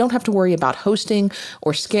points. You don't have to worry about hosting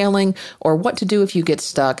or scaling or what to do if you get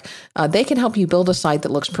stuck. They can help you build a site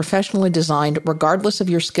that looks professionally designed regardless of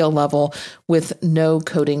your skill level, with no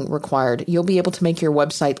coding required. You'll be able to make your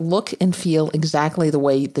website look and feel exactly the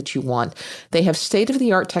way that you want. They have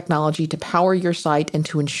state-of-the-art technology to power your site and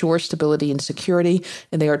to ensure stability and security,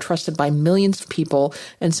 and they are trusted by millions of people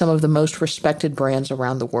and some of the most respected brands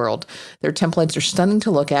around the world. Their templates are stunning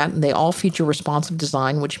to look at, and they all feature responsive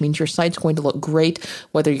design, which means your site's going to look great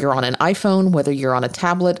whether you're on an iPhone, whether you're on a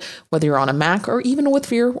tablet, whether you're on a Mac, or even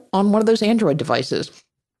if you're on one of those Android devices.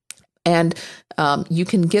 And you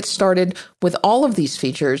can get started with all of these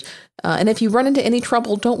features. And if you run into any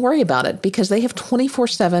trouble, don't worry about it, because they have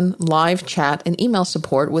 24/7 live chat and email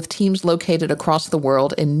support with teams located across the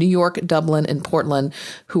world in New York, Dublin, and Portland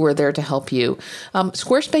who are there to help you.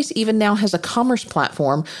 Squarespace even now has a commerce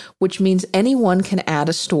platform, which means anyone can add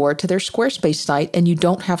a store to their Squarespace site and you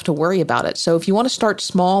don't have to worry about it. So if you want to start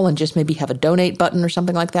small and just maybe have a donate button or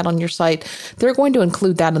something like that on your site, they're going to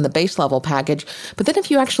include that in the base level package. But then if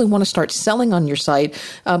you actually want to start selling on your site,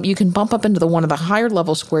 you can bump up into one of the higher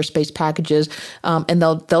level Squarespace packages, and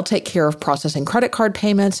they'll take care of processing credit card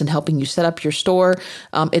payments and helping you set up your store.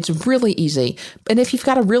 It's really easy. And if you've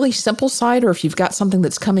got a really simple site, or if you've got something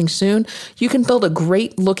that's coming soon, you can build a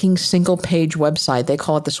great looking single page website. They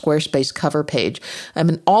call it the Squarespace cover page.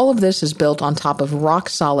 All of this is built on top of rock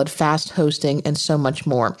solid fast hosting and so much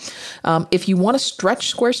more. If you want to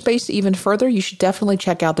stretch Squarespace even further, you should definitely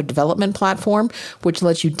check out their development platform, which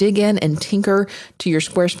lets you dig in and tinker to your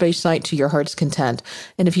Squarespace site to your heart's content.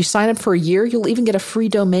 And if you sign up for a year, you'll even get a free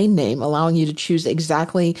domain name, allowing you to choose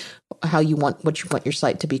exactly what you want your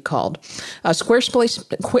site to be called. Squarespace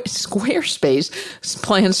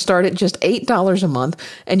plans start at just $8 a month,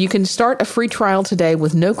 and you can start a free trial today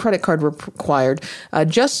with no credit card required.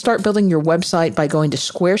 Just start building your website by going to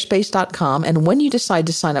squarespace.com, and when you decide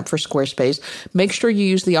to sign up for Squarespace, make sure you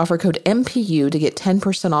use the offer code MPU to get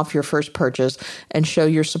 10% off your first purchase and show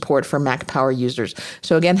your support for Mac Power users.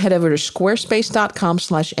 So again, head over to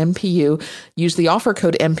squarespace.com/MPU, use the offer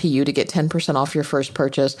code MPU to get 10% off your first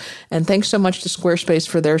purchase. And thanks so much to Squarespace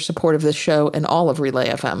for their support of this show and all of Relay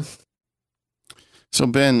FM. So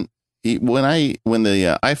Ben, when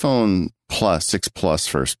the iPhone 6 Plus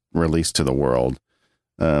first released to the world,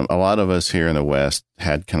 a lot of us here in the West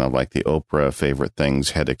had kind of like the Oprah favorite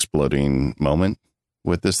things head exploding moment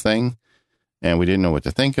with this thing. And we didn't know what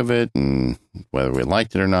to think of it and whether we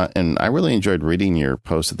liked it or not. And I really enjoyed reading your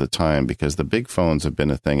post at the time, because the big phones have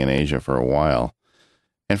been a thing in Asia for a while.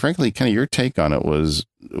 And frankly, kind of your take on it was,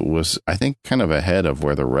 I think, kind of ahead of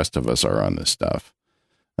where the rest of us are on this stuff.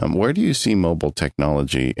 Where do you see mobile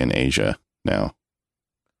technology in Asia now?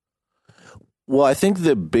 Well, I think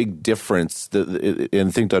the big difference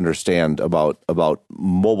and thing to understand about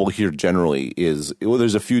mobile here generally is,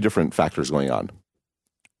 there's a few different factors going on.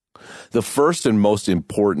 The first and most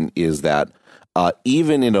important is that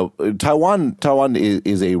even in Taiwan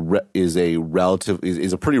is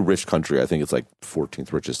a pretty rich country. I think it's like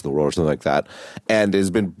 14th richest in the world or something like that, and has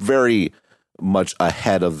been very much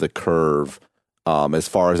ahead of the curve as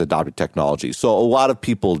far as adopting technology. So a lot of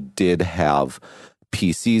people did have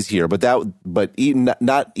PCs here, but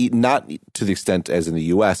not to the extent as in the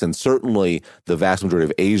U.S. and certainly the vast majority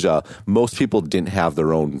of Asia. Most people didn't have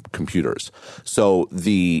their own computers, so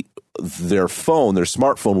their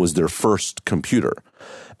smartphone was their first computer.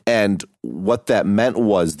 And what that meant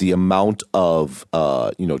was the amount of,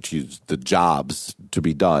 to use the jobs to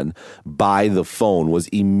be done by the phone was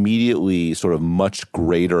immediately sort of much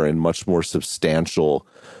greater and much more substantial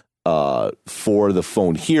for the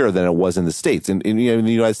phone here than it was in the States. And in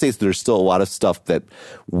the United States, there's still a lot of stuff that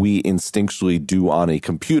we instinctually do on a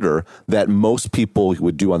computer that most people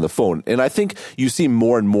would do on the phone. And I think you see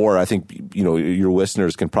more and more, I think, your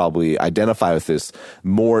listeners can probably identify with this,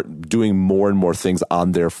 doing more and more things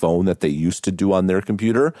on their phone that they used to do on their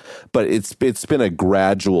computer. But it's been a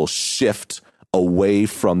gradual shift away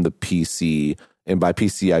from the PC. And by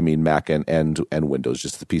PC, I mean Mac and Windows,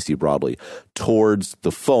 just the PC broadly, towards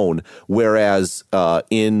the phone. Whereas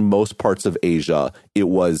in most parts of Asia,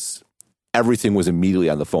 everything was immediately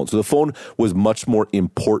on the phone. So the phone was much more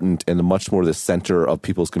important and much more the center of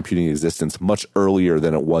people's computing existence much earlier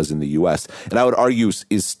than it was in the U.S. And I would argue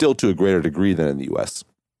is still to a greater degree than in the U.S.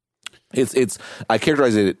 I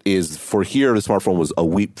characterize it as, for here, the smartphone was a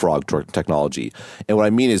leapfrog technology. And what I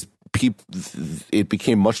mean is, it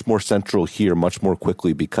became much more central here much more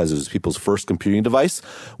quickly because it was people's first computing device,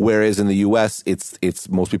 whereas in the U.S. it's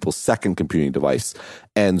most people's second computing device.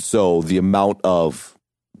 And so the amount of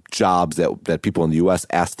jobs that people in the U.S.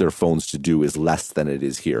 ask their phones to do is less than it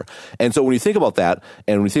is here. And so when you think about that,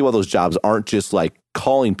 and when you think about those jobs aren't just like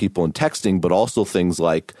calling people and texting, but also things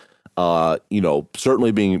like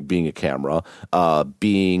certainly being a camera,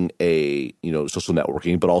 being a, social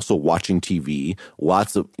networking, but also watching TV,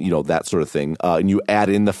 lots of, that sort of thing. And you add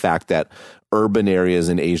in the fact that urban areas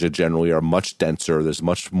in Asia generally are much denser. There's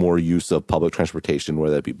much more use of public transportation,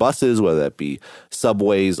 whether that be buses, whether that be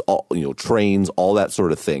subways, trains, all that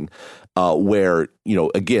sort of thing, where,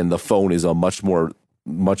 again, the phone is a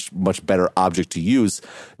much better object to use.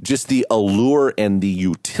 Just the allure and the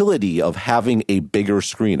utility of having a bigger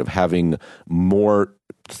screen, of having more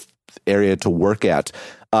area to work at.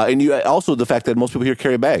 And you also the fact that most people here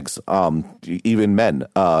carry bags, even men,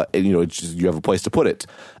 and, you have a place to put it.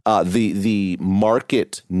 The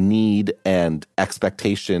market need and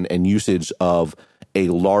expectation and usage of a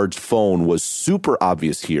large phone was super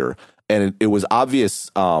obvious here. And it was obvious,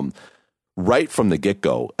 right from the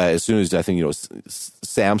get-go. As soon as I think,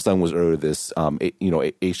 Samsung was earlier this,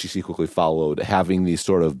 HTC quickly followed, having these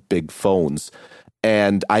sort of big phones.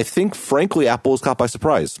 And I think, frankly, Apple was caught by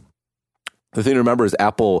surprise. The thing to remember is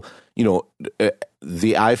Apple, I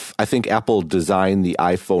think Apple designed the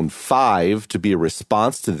iPhone 5 to be a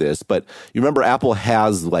response to this, but you remember Apple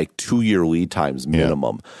has like 2-year lead times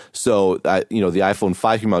minimum. Yeah. So, the iPhone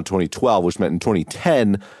 5 came out in 2012, which meant in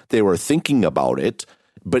 2010, they were thinking about it.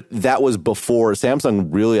 But that was before Samsung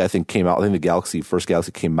really, I think, came out. I think the first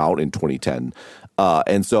Galaxy came out in 2010.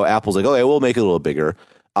 And so Apple's like, okay, we'll make it a little bigger.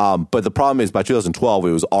 But the problem is by 2012,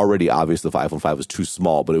 it was already obvious the iPhone 5 was too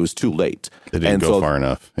small, but it was too late. It didn't go far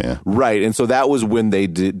enough. Yeah. Right. And so that was when they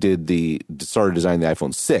started designing the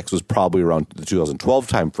iPhone 6, was probably around the 2012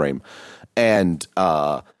 timeframe. And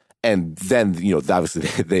then, obviously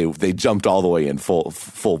they jumped all the way in full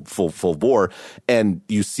bore, and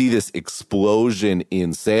you see this explosion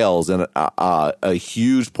in sales, and a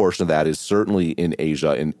huge portion of that is certainly in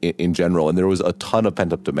Asia in general. And there was a ton of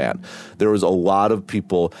pent up demand. There was a lot of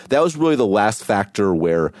people. That was really the last factor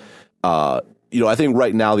where, I think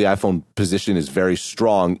right now the iPhone position is very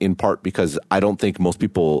strong, in part because I don't think most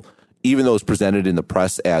people, even though it's presented in the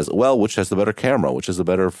press as, well, which has the better camera, which has the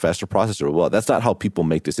better, faster processor. Well, that's not how people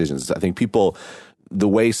make decisions. I think the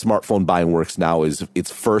way smartphone buying works now is it's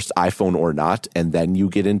first iPhone or not, and then you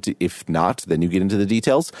get into, if not, then you get into the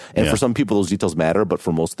details. And for some people, those details matter, but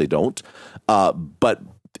for most, they don't. But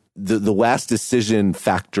the last decision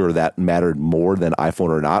factor that mattered more than iPhone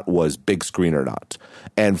or not was big screen or not.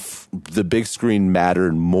 And the big screen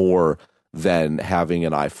mattered more than having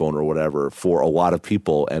an iPhone or whatever for a lot of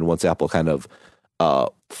people. And once Apple kind of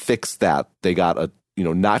fixed that, they got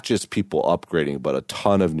not just people upgrading, but a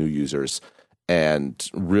ton of new users, and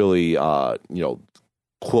really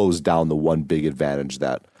closed down the one big advantage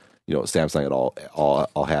that Samsung at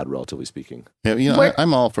all had, relatively speaking. Yeah,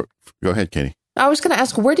 I'm all for. Go ahead, Katie. I was going to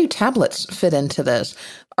ask, where do tablets fit into this?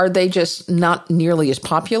 Are they just not nearly as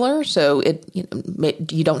popular? So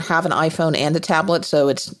you don't have an iPhone and a tablet, so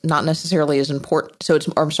it's not necessarily as important. So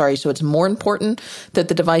it's more important that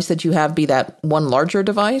the device that you have be that one larger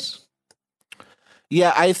device?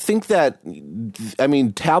 Yeah, I think that,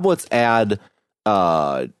 tablets add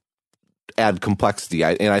complexity.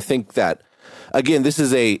 And I think that, again, this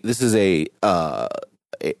is I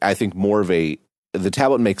think more of the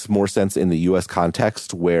tablet makes more sense in the U.S.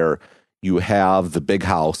 context, where you have the big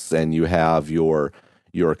house and you have your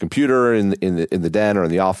computer in the den or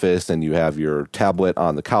in the office, and you have your tablet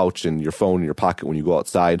on the couch and your phone in your pocket when you go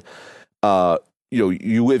outside.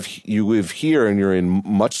 You live here, and you're in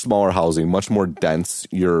much smaller housing, much more dense.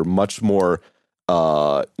 You're much more,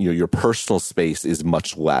 your personal space is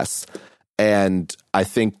much less. And I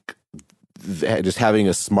think just having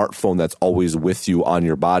a smartphone that's always with you on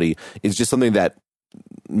your body is just something that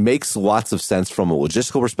makes lots of sense from a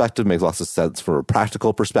logistical perspective, makes lots of sense from a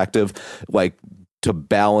practical perspective. Like, to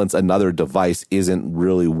balance another device isn't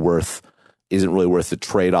really worth the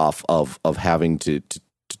trade-off of having to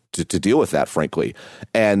deal with that, frankly.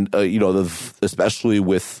 And especially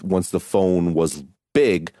once the phone was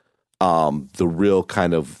big, the real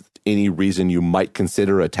kind of any reason you might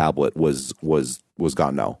consider a tablet was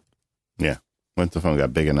gone now. Yeah, once the phone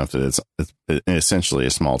got big enough that it's essentially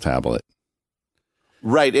a small tablet.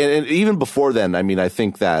 Right, and even before then, I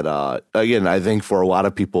think that I think for a lot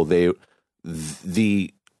of people, it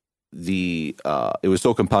was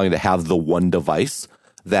so compelling to have the one device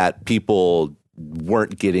that people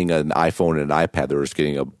weren't getting an iPhone and an iPad; they were just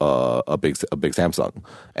getting a big Samsung.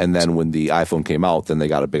 And then when the iPhone came out, then they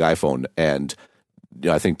got a big iPhone. And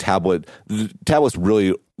I think tablets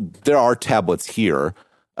really, there are tablets here,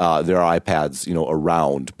 there are iPads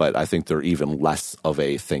around, but I think they're even less of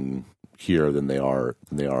a thing here than they are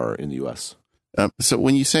in the U.S. So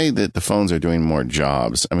when you say that the phones are doing more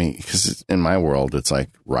jobs, because in my world, it's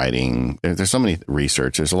like writing. There's so many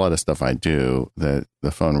research. There's a lot of stuff I do that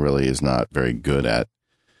the phone really is not very good at.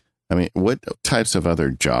 What types of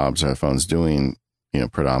other jobs are phones doing,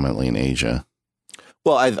 predominantly in Asia?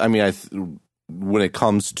 Well, when it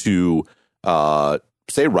comes to,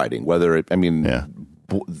 say, writing,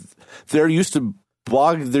 there used to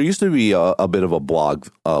be a bit of a blog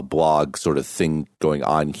sort of thing going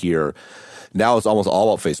on here. Now it's almost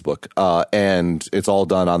all about Facebook, and it's all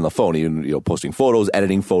done on the phone. Even posting photos,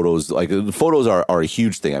 editing photos. Like, the photos are a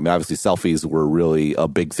huge thing. Obviously selfies were really a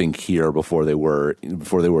big thing here before they were in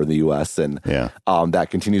the U.S. and that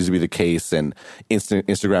continues to be the case. And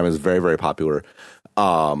Instagram is very, very popular.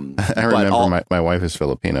 I remember my wife is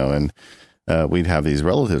Filipino, and we'd have these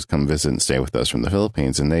relatives come visit and stay with us from the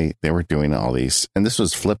Philippines, and they were doing all these, and this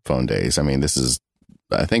was flip phone days. This is,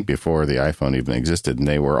 I think, before the iPhone even existed, and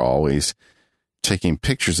they were always taking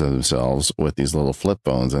pictures of themselves with these little flip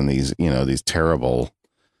phones and these terrible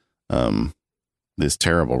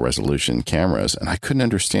resolution cameras, and I couldn't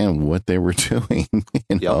understand what they were doing.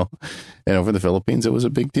 And over the Philippines, it was a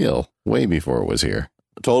big deal way before it was here.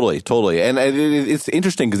 Totally. And it's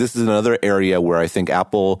interesting because this is another area where I think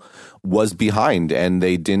Apple was behind and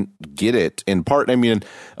they didn't get it in part.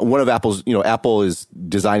 One of Apple's, Apple is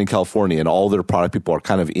designed in California, and all their product people are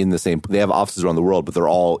kind of in the same, they have offices around the world, but they're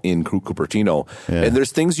all in Cupertino. Yeah. And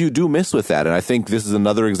there's things you do miss with that. And I think this is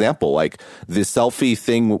another example. Like, the selfie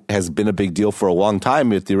thing has been a big deal for a long time.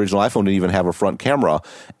 The original iPhone didn't even have a front camera.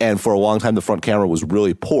 And for a long time, the front camera was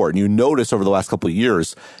really poor. And you notice over the last couple of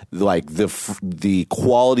years, like, the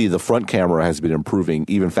quality of the front camera has been improving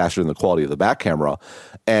even faster than the quality of the back camera.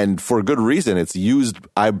 And for good reason.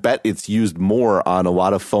 I bet it's used more on a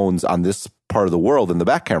lot of phones on this part of the world than the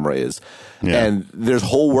back camera is. Yeah. And there's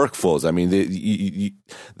whole workflows.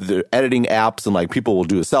 They're editing apps, and like, people will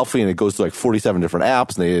do a selfie and it goes to like 47 different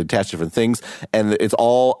apps and they attach different things, and it's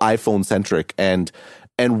all iPhone centric. And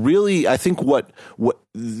really, I think one of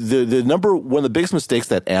the biggest mistakes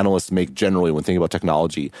that analysts make generally when thinking about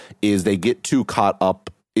technology is they get too caught up,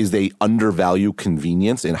 is they undervalue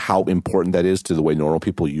convenience and how important that is to the way normal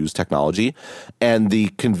people use technology. And the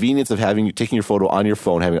convenience of taking your photo on your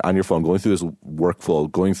phone, having it on your phone, going through this workflow,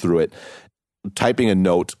 going through it, typing a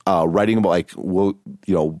note, writing about, like, we'll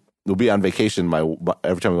be on vacation.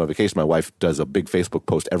 Every time we go on vacation, my wife does a big Facebook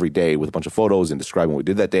post every day with a bunch of photos and describing what we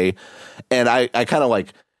did that day. And I kind of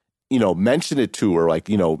like, mention it to her, like,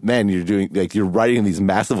 man, you're writing these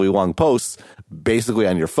massively long posts basically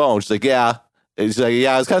on your phone. She's like, yeah. It's like,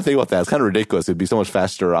 yeah, I was kind of thinking about that. It's kind of ridiculous. It'd be so much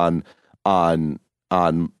faster on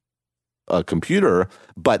a computer,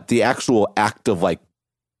 but the actual act of, like,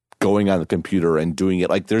 going on the computer and doing it,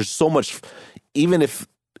 like, there's so much, even if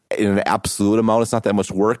in an absolute amount, it's not that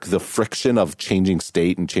much work. The friction of changing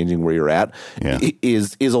state and changing where you're at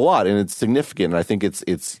is a lot, and it's significant. And I think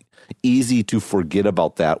it's easy to forget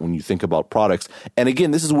about that when you think about products. And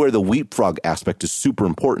again, this is where the leapfrog aspect is super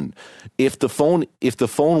important. If the phone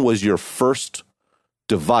was your first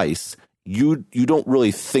device, you don't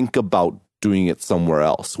really think about doing it somewhere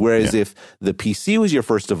else. Whereas if the PC was your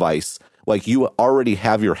first device, like you already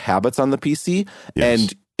have your habits on the PC,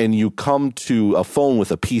 and you come to a phone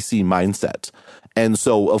with a PC mindset. And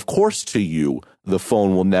so, of course, to you, the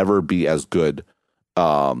phone will never be as good.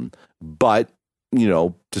 But,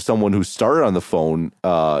 to someone who started on the phone,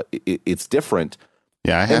 it's different.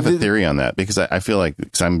 Yeah, I have a theory on that because I feel like,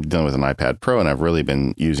 because I'm dealing with an iPad Pro and I've really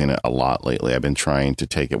been using it a lot lately. I've been trying to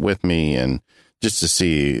take it with me and just to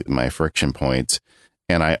see my friction points.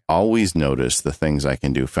 And I always notice the things I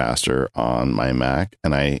can do faster on my Mac.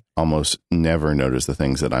 And I almost never notice the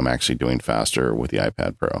things that I'm actually doing faster with the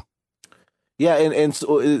iPad Pro. Yeah. And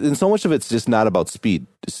so much of it's just not about speed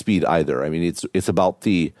either. I mean, it's about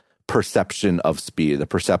the perception of speed, the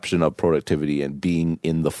perception of productivity and being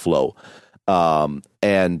in the flow. I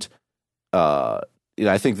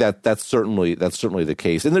think that's certainly the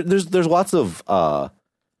case. And there's lots of,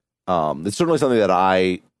 it's certainly something that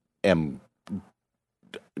I am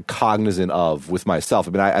cognizant of with myself.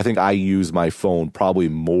 I mean, I think I use my phone probably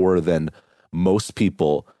more than most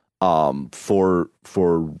people, for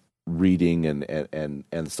reading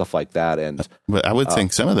and stuff like that. But I would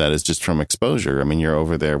think some of that is just from exposure. I mean, you're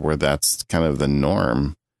over there where that's kind of the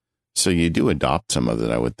norm. So you do adopt some of it,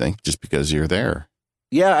 I would think, just because you're there.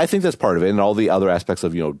 Yeah, I think that's part of it. And all the other aspects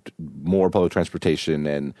of, more public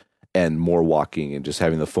transportation and more walking and just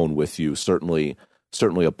having the phone with you certainly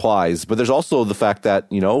applies. But there's also the fact that,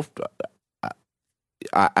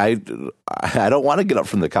 I don't want to get up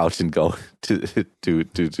from the couch and go to the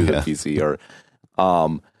PC or,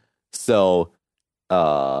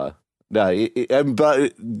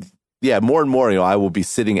 more and more, I will be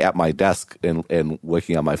sitting at my desk and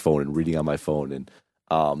looking on my phone and reading on my phone. And,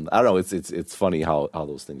 I don't know, it's funny how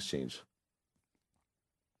those things change.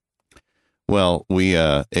 Well,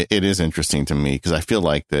 it is interesting to me because I feel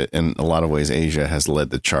like that in a lot of ways, Asia has led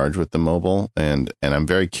the charge with the mobile. And I'm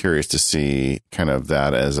very curious to see kind of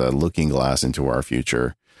that as a looking glass into our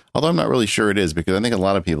future. Although I'm not really sure it is, because I think a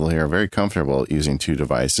lot of people here are very comfortable using 2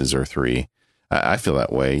 devices or 3. I feel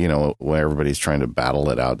that way, where everybody's trying to battle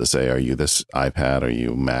it out to say, are you this iPad? Are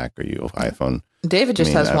you Mac? Are you iPhone? David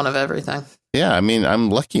just has one of everything. Yeah, I mean, I'm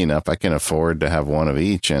lucky enough I can afford to have one of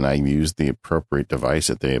each, and I use the appropriate device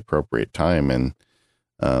at the appropriate time. And,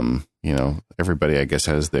 everybody, I guess,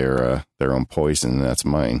 has their own poison, and that's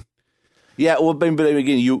mine. Yeah, well, but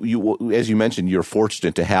again, you as you mentioned, you're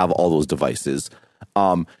fortunate to have all those devices.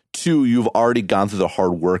 2, you've already gone through the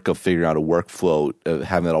hard work of figuring out a workflow,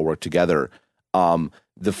 having that all work together.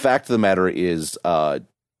 The fact of the matter is,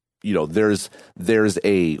 there's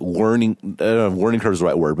a learning curve is the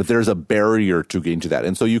right word, but there's a barrier to getting to that.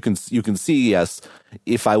 And so you can see, yes,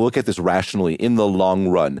 if I look at this rationally in the long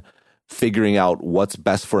run, figuring out what's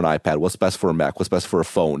best for an iPad, what's best for a Mac, what's best for a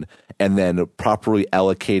phone, and then properly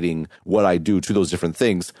allocating what I do to those different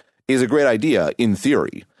things is a great idea in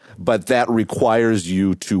theory. But that requires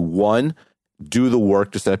you to, 1, do the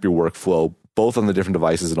work to set up your workflow, both on the different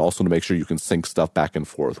devices, and also to make sure you can sync stuff back and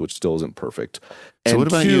forth, which still isn't perfect. So what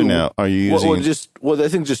about 2, you now? Are you using... I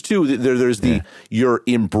think just 2, there's you're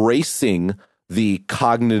embracing the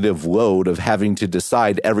cognitive load of having to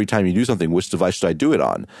decide every time you do something, which device should I do it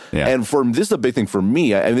on? Yeah. And this is a big thing for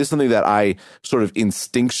me, and this is something that I sort of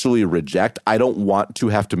instinctually reject. I don't want to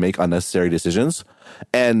have to make unnecessary decisions,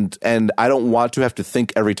 and I don't want to have to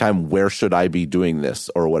think every time, where should I be doing this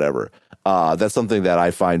or whatever. That's something that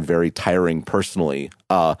I find very tiring personally.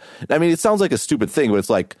 I mean, it sounds like a stupid thing, but it's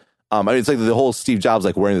like, it's like the whole Steve Jobs,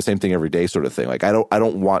 like wearing the same thing every day sort of thing. Like, I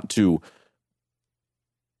don't want to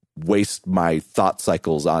waste my thought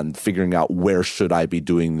cycles on figuring out where should I be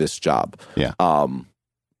doing this job. Yeah.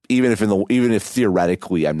 Even if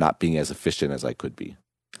theoretically I'm not being as efficient as I could be.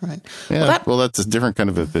 Right. Yeah. Well, that's a different kind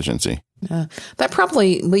of efficiency. Yeah. That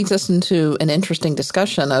probably leads us into an interesting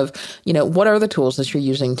discussion of, what are the tools that you're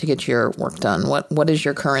using to get your work done? What is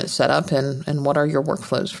your current setup and what are your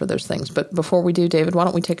workflows for those things? But before we do, David, why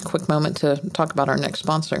don't we take a quick moment to talk about our next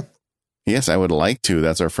sponsor? Yes, I would like to.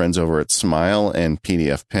 That's our friends over at Smile and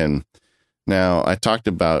PDF Pen. Now, I talked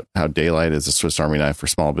about how Daylight is a Swiss Army knife for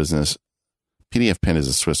small business. PDF Pen is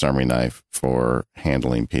a Swiss Army knife for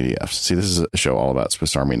handling PDFs. See, this is a show all about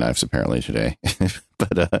Swiss Army knives apparently today.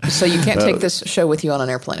 But so you can't take this show with you on an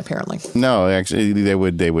airplane, apparently. No, actually, they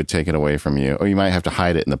would take it away from you, or you might have to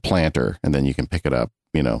hide it in the planter, and then you can pick it up,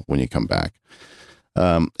 when you come back.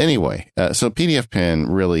 Anyway, so PDF Pen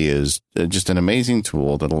really is just an amazing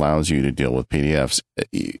tool that allows you to deal with PDFs.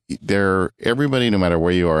 Everybody, no matter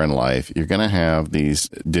where you are in life, you're going to have these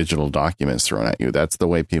digital documents thrown at you. That's the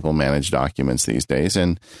way people manage documents these days.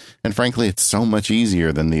 And frankly, it's so much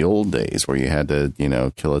easier than the old days where you had to,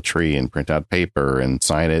 kill a tree and print out paper and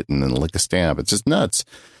sign it and then lick a stamp. It's just nuts.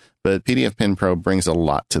 But PDF Pen Pro brings a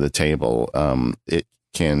lot to the table. It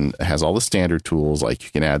has all the standard tools, like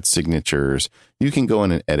you can add signatures. You can go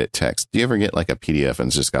in and edit text. Do you ever get like a PDF and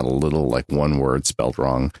it's just got a little like one word spelled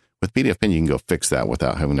wrong? With PDF Pen, you can go fix that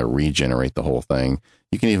without having to regenerate the whole thing.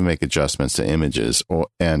 You can even make adjustments to images.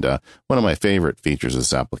 And one of my favorite features of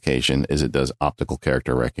this application is it does optical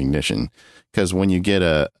character recognition. Because when you get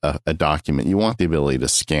a document, you want the ability to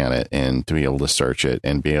scan it and to be able to search it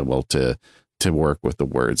and be able to work with the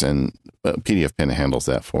words. And PDF Pen handles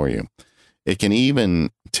that for you. It can even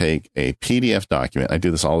take a PDF document. I do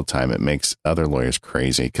this all the time. It makes other lawyers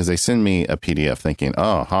crazy because they send me a PDF thinking,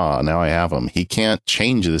 now I have him. He can't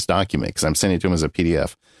change this document because I'm sending it to him as a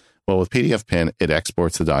PDF. Well, with PDF Pen, it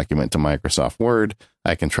exports the document to Microsoft Word.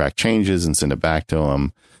 I can track changes and send it back to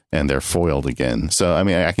them, and they're foiled again. So,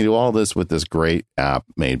 I can do all this with this great app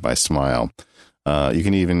made by Smile. You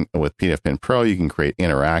can even, with PDF Pen Pro, you can create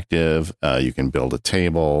interactive, you can build a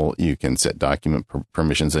table, you can set document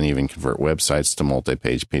permissions, and even convert websites to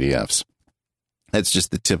multi-page PDFs. That's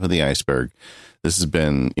just the tip of the iceberg. This has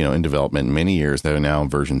been, in development many years. They're now in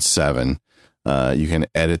version 7. You can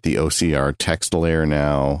edit the OCR text layer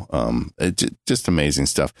now. Just amazing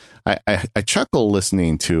stuff. I chuckle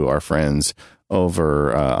listening to our friends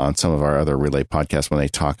over on some of our other Relay podcasts when they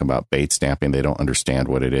talk about bait stamping. They don't understand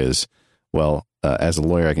what it is. Well, as a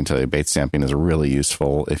lawyer, I can tell you bait stamping is really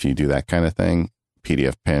useful if you do that kind of thing.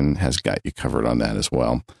 PDF Pen has got you covered on that as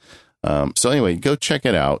well. So anyway, go check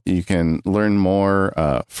it out. You can learn more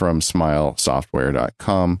from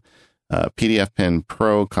smilesoftware.com. PDF Pen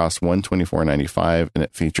Pro costs $124.95, and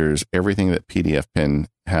it features everything that PDF Pen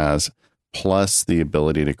has, plus the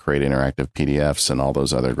ability to create interactive PDFs and all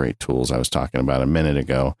those other great tools I was talking about a minute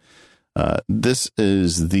ago. This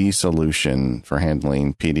is the solution for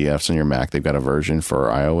handling PDFs on your Mac. They've got a version for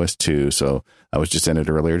iOS 2. So I was just in it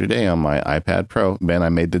earlier today on my iPad Pro. Ben, I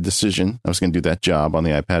made the decision. I was going to do that job on the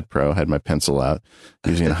iPad Pro, had my pencil out,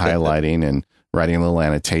 using highlighting and writing little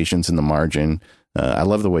annotations in the margin. I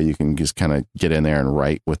love the way you can just kind of get in there and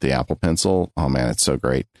write with the Apple Pencil. Oh, man, it's so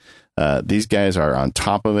great. These guys are on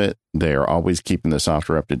top of it. They are always keeping the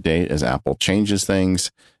software up to date as Apple changes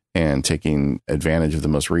things and taking advantage of the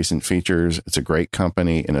most recent features. It's a great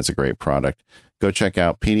company and it's a great product. Go check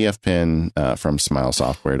out PDF Pen from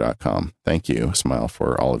smilesoftware.com. Thank you, Smile,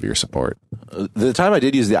 for all of your support. The time I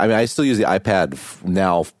did use I still use the iPad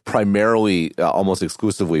now primarily, almost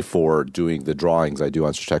exclusively for doing the drawings I do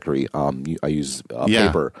on Stratechery. I use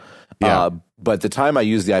paper. Yeah. But the time I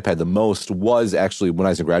used the iPad the most was actually when I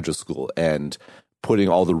was in graduate school and putting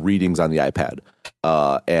all the readings on the iPad.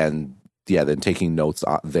 Then taking notes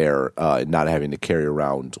there, not having to carry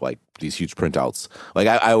around like these huge printouts. Like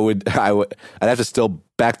I'd have to still,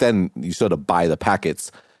 back then you still had to buy the packets,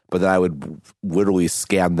 but then I would literally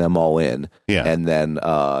scan them all in. Yeah. And then,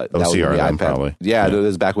 that was the iPad. Probably. Yeah. It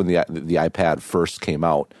was back when the iPad first came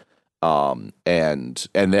out. And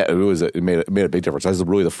it made a big difference. I was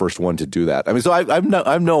really the first one to do that. I mean, so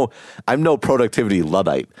I'm no productivity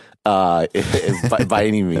Luddite, by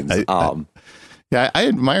any means. Yeah, I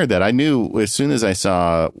admired that. I knew as soon as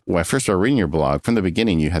when I first started reading your blog, from the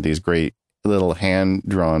beginning, you had these great little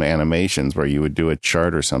hand-drawn animations where you would do a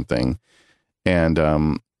chart or something. And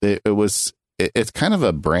it's kind of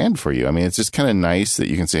a brand for you. I mean, it's just kind of nice that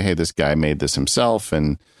you can say, hey, this guy made this himself,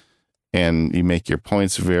 and you make your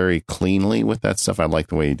points very cleanly with that stuff. I like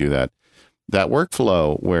the way you do that. That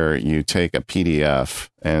workflow where you take a PDF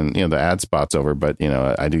and, the ad spot's over, but,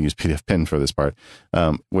 I do use PDF Pen for this part,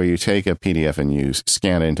 where you take a PDF and you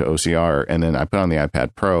scan it into OCR, and then I put on the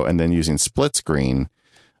iPad Pro, and then using split screen,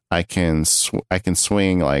 I can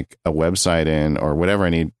swing like a website in or whatever I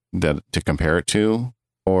need to compare it to,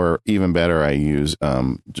 or even better, I use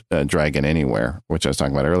Dragon Anywhere, which I was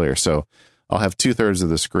talking about earlier. So I'll have 2/3 of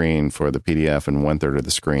the screen for the PDF and 1/3 of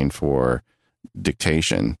the screen for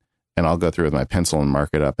dictation. And I'll go through with my pencil and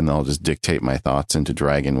mark it up, and then I'll just dictate my thoughts into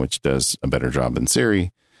Dragon, which does a better job than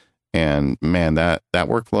Siri. And man, that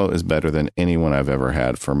workflow is better than anyone I've ever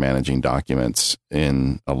had for managing documents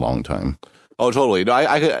in a long time. Oh, totally. No,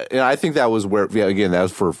 I think that was where, again, that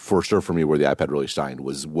was for sure for me where the iPad really shined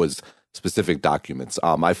was specific documents.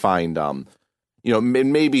 I find,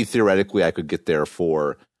 maybe theoretically I could get there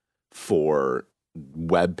for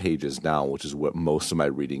web pages now, which is what most of my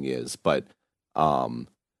reading is, but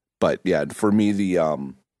But yeah, for me, it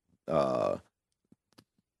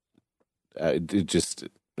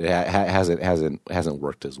hasn't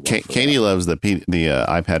worked as well. Katie loves the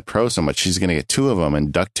iPad Pro so much she's going to get two of them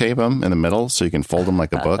and duct tape them in the middle so you can fold them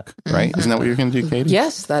like a book, right? Isn't that what you're going to do, Katie?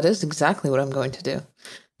 Yes, that is exactly what I'm going to do.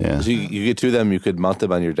 Yeah. So you get two of them, you could mount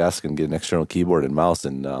them on your desk and get an external keyboard and mouse,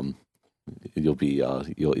 and you'll recreate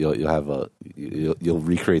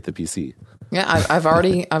the PC. Yeah, I've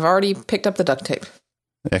already picked up the duct tape.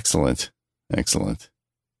 Excellent.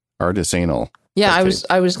 Artisanal. Yeah,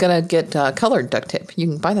 I was gonna get colored duct tape. You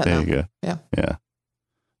can buy that now. There you go. Yeah.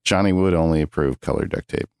 Johnny would only approve colored duct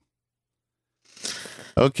tape.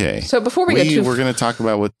 Okay. So before we're going to talk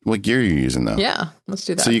about what gear you're using, though. Yeah, let's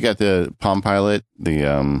do that. So you got the Palm Pilot,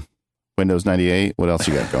 the Windows 98. What else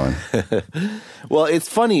you got going? Well, it's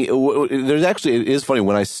funny. It is funny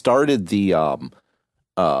when I started Stratechery.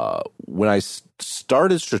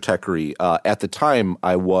 At the time,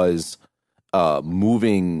 I was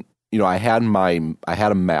moving. I had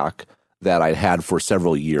a Mac that I'd had for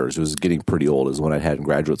several years. It was getting pretty old. It was when I had in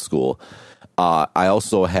graduate school. I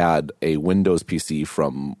also had a Windows PC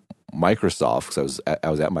from Microsoft because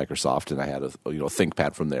I was at Microsoft, and I had a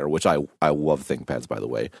ThinkPad from there, which I love ThinkPads, by the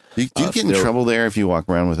way. Do you get in trouble there if you walk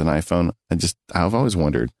around with an iPhone? I've always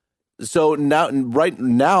wondered. So right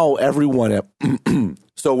now, everyone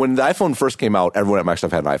so when the iPhone first came out, everyone at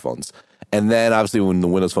Microsoft had iPhones. And then obviously when the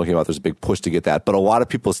Windows Phone came out, there's a big push to get that. But a lot of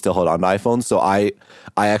people still held on to iPhones. So I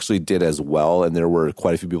actually did as well. And there were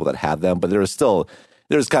quite a few people that had them. But there's kind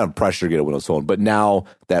of pressure to get a Windows Phone. But now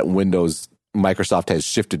that Microsoft has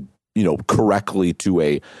shifted, correctly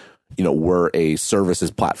to we're a services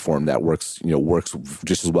platform that works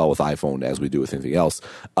just as well with iPhone as we do with anything else.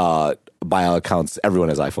 By all accounts, everyone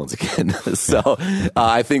has iPhones again. So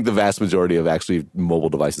I think the vast majority of actually mobile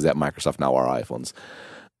devices at Microsoft now are iPhones.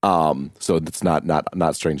 So it's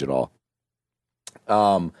not strange at all.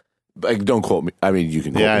 Don't quote me. I mean, you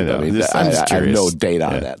can quote me. I know. I'm just I have no data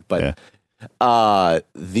on that. But I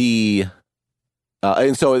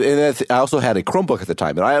also had a Chromebook at the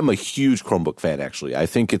time, and I am a huge Chromebook fan. Actually, I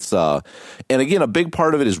think it's and again, a big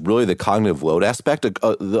part of it is really the cognitive load aspect. A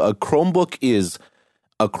Chromebook is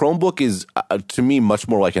to me much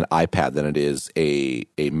more like an iPad than it is a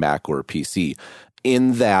Mac or a PC,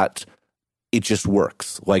 in that it just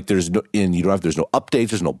works. Like there's no updates,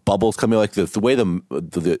 there's no bubbles coming. Like the way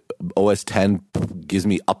the OS 10 gives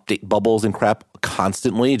me update bubbles and crap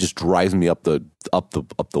constantly, it just drives me up the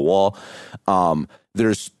wall.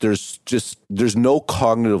 There's no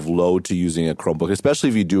cognitive load to using a Chromebook, especially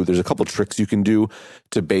if you do. There's a couple tricks you can do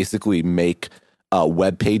to basically make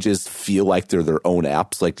web pages feel like they're their own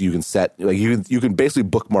apps. Like you can basically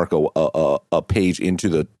bookmark a page into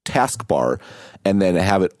the taskbar and then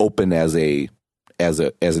have it open as an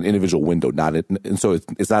individual window, and so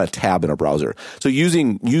it's not a tab in a browser. So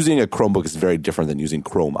using a Chromebook is very different than using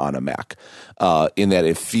Chrome on a Mac, in that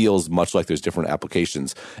it feels much like there's different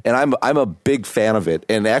applications. And I'm a big fan of it.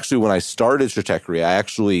 And actually, when I started Stratechery, I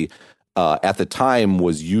actually at the time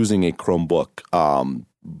was using a Chromebook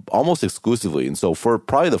almost exclusively. And so for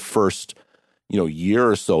probably the first year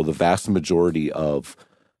or so, the vast majority of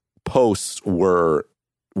posts were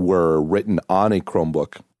written on a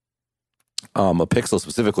Chromebook, a Pixel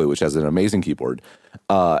specifically, which has an amazing keyboard.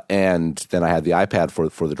 And then I had the iPad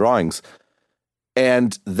for the drawings.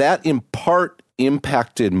 And that in part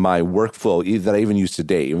impacted my workflow that I even use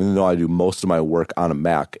today, even though I do most of my work on a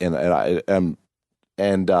Mac. And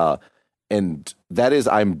that is,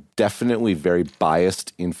 I'm definitely very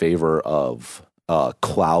biased in favor of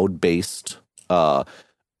cloud-based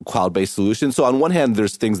solutions. So on one hand,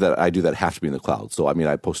 there's things that I do that have to be in the cloud. So I mean,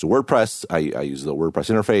 I post to WordPress. I use the WordPress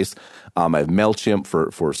interface. I have MailChimp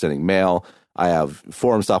for sending mail. I have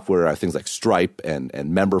forum software. I have things like Stripe and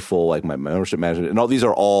Memberful, like my membership management, and all these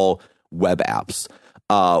are all web apps.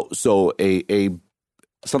 So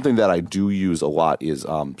something that I do use a lot is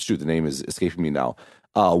the name is escaping me now.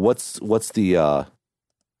 What's the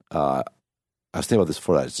I was thinking about this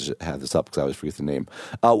before I just had this up because I always forget the name.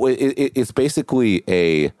 It's basically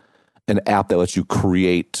an app that lets you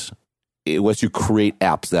create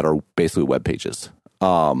apps that are basically web pages.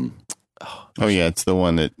 It's the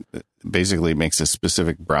one that basically makes a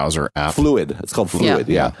specific browser app. Fluid. It's called Fluid.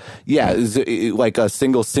 Yeah. It's like a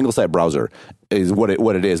single site browser is what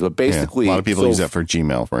it is. But basically, a lot of people use that for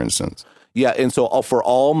Gmail, for instance. Yeah, and so for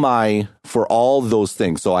all those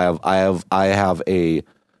things, so I have a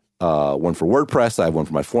one for WordPress, I have one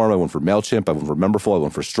for my forum, I have one for MailChimp, I have one for Memberful, I have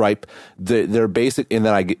one for Stripe. They're basic, and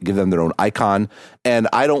then I give them their own icon. And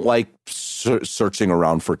I don't like searching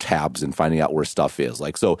around for tabs and finding out where stuff is.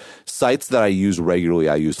 Like, so sites that I use regularly,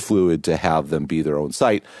 I use Fluid to have them be their own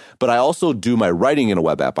site. But I also do my writing in a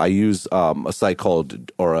web app. I use a site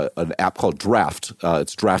called, or an app called Draft.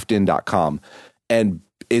 It's draftin.com. And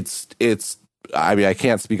it's I mean, I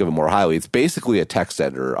can't speak of it more highly. It's basically a text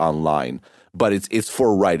editor online, but it's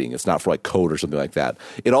for writing. It's not for like code or something like that.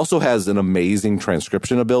 It also has an amazing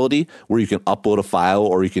transcription ability where you can upload a file,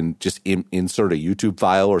 or you can just insert a YouTube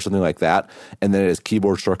file or something like that. And then it has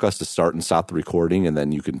keyboard shortcuts to start and stop the recording. And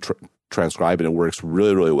then you can transcribe, and it works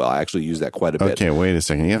really, really well. I actually use that quite a bit. Okay, wait a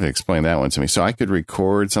second. You have to explain that one to me. So I could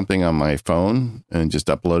record something on my phone and just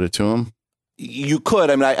upload it to them? You could.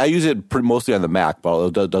 I mean, I use it mostly on the Mac,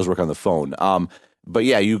 but it does work on the phone. But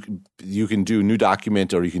yeah, you can do new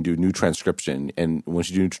document, or you can do new transcription. And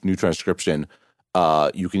once you do new transcription,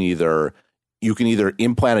 you can either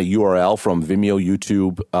implant a URL from Vimeo,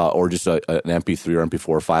 YouTube, or just an MP3 or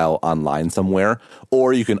MP4 file online somewhere,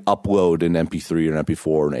 or you can upload an MP3 or an MP4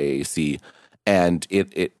 or an AAC, and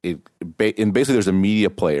and basically there's a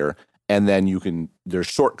media player, and then there's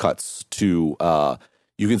shortcuts to.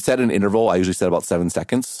 You can set an interval. I usually set about 7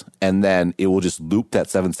 seconds, and then it will just loop that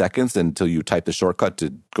 7 seconds until you type the shortcut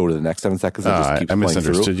to go to the next 7 seconds. And just keeps I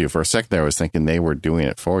misunderstood through. you for a second there. I was thinking they were doing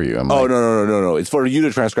it for you. No. It's for you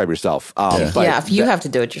to transcribe yourself. If you have to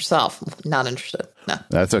do it yourself, not interested. No,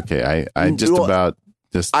 that's okay. I just about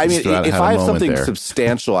just. I mean, if I have something there.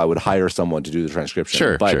 substantial, I would hire someone to do the transcription.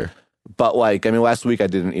 Sure. But like, I mean, last week I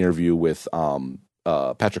did an interview with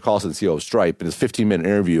Patrick Collison, CEO of Stripe, and it's a 15-minute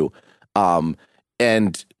interview.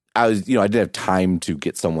 And I didn't have time to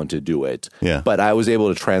get someone to do it. Yeah. But I was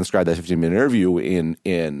able to transcribe that 15-minute interview in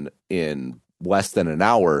less than an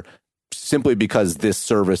hour, simply because this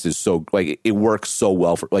service is so, like, it works so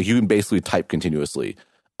well for, like, you can basically type continuously.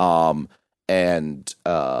 And it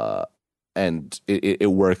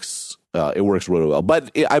works really well.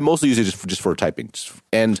 But I mostly use it just for typing.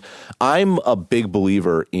 And I'm a big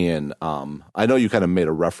believer in I know you kind of made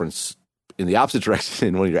a reference in the opposite direction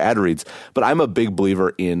in one of your ad reads, but I'm a big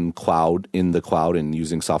believer in the cloud, and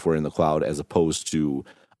using software in the cloud as opposed to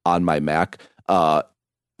on my Mac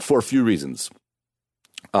for a few reasons.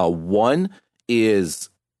 One is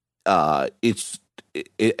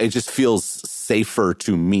it just feels safer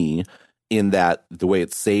to me in that the way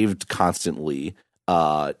it's saved constantly.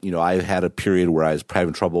 I had a period where I was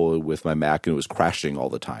having trouble with my Mac and it was crashing all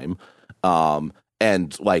the time.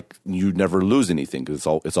 And like, you never lose anything because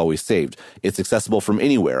it's always saved. It's accessible from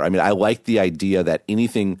anywhere. I mean, I like the idea that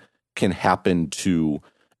anything can happen to,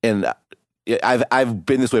 and I've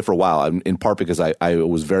been this way for a while, in part because I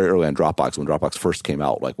was very early on Dropbox when Dropbox first came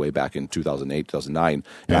out, like way back in 2008, 2009.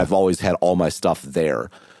 And I've always had all my stuff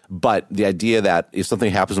there. But the idea that if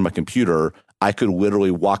something happens on my computer, I could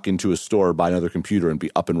literally walk into a store, buy another computer, and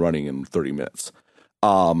be up and running in 30 minutes.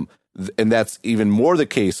 And that's even more the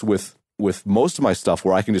case with most of my stuff,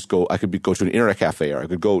 where I can just go to an internet cafe, or I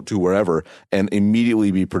could go to wherever and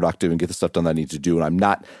immediately be productive and get the stuff done that I need to do. And I'm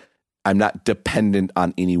not dependent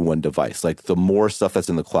on any one device. Like, the more stuff that's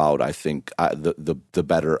in the cloud, I think the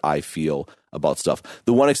better I feel about stuff.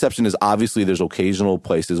 The one exception is, obviously, there's occasional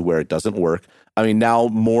places where it doesn't work. I mean, now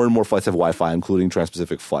more and more flights have Wi-Fi, including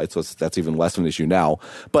Trans-Pacific flights, so that's even less of an issue now.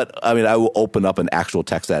 But I mean, I will open up an actual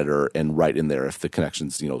text editor and write in there if the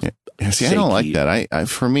connection's See, shaky. I don't like that.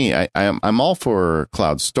 For me, I'm all for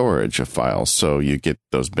cloud storage of files, so you get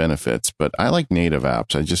those benefits. But I like native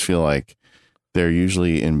apps. I just feel like they're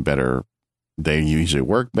usually they usually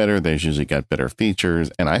work better. They usually got better features,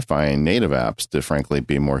 and I find native apps to frankly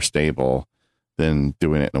be more stable than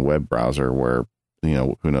doing it in a web browser where,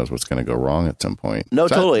 who knows what's going to go wrong at some point. No,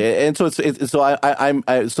 totally. And so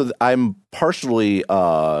I'm partially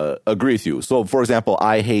agree with you. So, for example,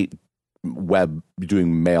 I hate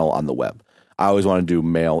doing mail on the web. I always want to do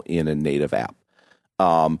mail in a native app.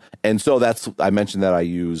 And so I mentioned that I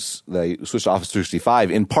switched to Office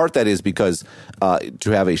 365. In part, that is because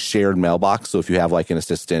to have a shared mailbox. So if you have like an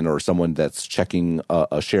assistant or someone that's checking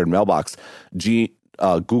a shared mailbox,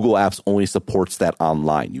 Google Apps only supports that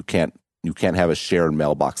online. You can't have a shared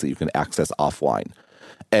mailbox that you can access offline.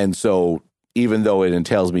 And so even though it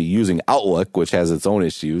entails me using Outlook, which has its own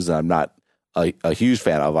issues, I'm not a huge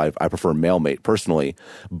fan of. I prefer MailMate personally,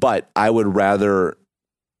 but I would rather,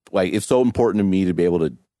 like, it's so important to me to be able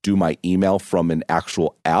to do my email from an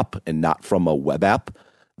actual app and not from a web app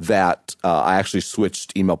that I actually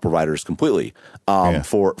switched email providers completely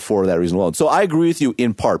for that reason alone. So I agree with you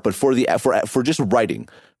in part, but for just writing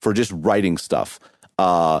stuff,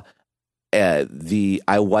 I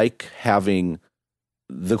like having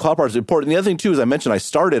the cloud part is important. The other thing too is I mentioned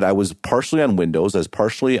I was partially on Windows, I was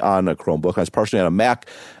partially on a Chromebook, I was partially on a Mac,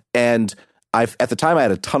 and at the time I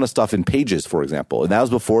had a ton of stuff in Pages, for example, and that was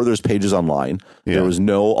before there's Pages Online. Yeah. There was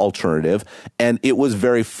no alternative, and it was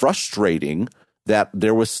very frustrating that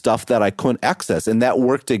there was stuff that I couldn't access, and that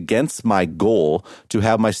worked against my goal to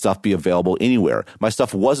have my stuff be available anywhere. My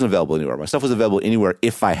stuff wasn't available anywhere. My stuff was available anywhere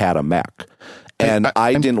if I had a Mac. And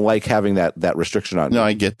I didn't like having that restriction on me. No,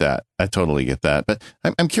 I get that. I totally get that. But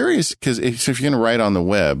I'm curious because if you're going to write on the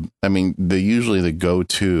web, I mean, usually the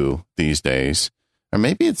go-to these days, or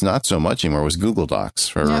maybe it's not so much anymore, was Google Docs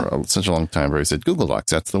for such a long time. Where I said Google Docs,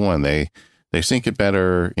 that's the one. They sync it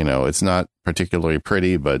better. You know, it's not particularly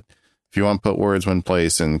pretty, but if you want to put words in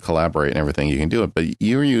place and collaborate and everything, you can do it. But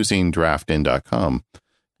you're using draftin.com.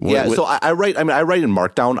 So I write in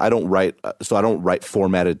Markdown. I don't write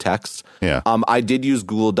formatted text. Yeah. I did use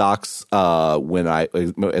Google Docs when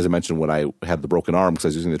as I mentioned, when I had the broken arm because I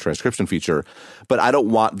was using the transcription feature. But I don't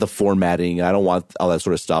want the formatting. I don't want all that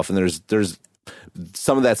sort of stuff. And there's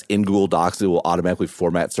some of that's in Google Docs. It will automatically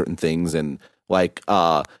format certain things. And like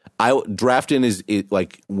Draftin is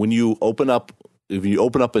like when you open up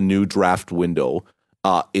a new draft window.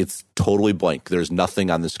 It's totally blank. There's nothing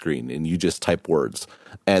on the screen, and you just type words,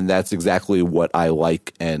 and that's exactly what I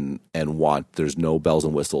like and want. There's no bells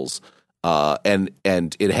and whistles, and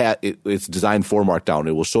it's designed for Markdown.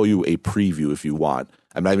 It will show you a preview if you want.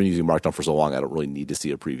 I've been using Markdown for so long, I don't really need to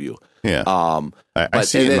see a preview. Yeah, I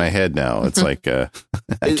see it in my head now. It's like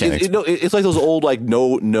it's like those old like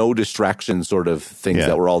no distraction sort of things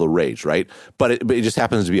that were all the rage, right? But it just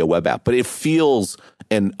happens to be a web app. But it feels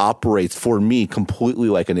and operates for me completely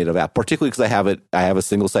like a native app, particularly because I have a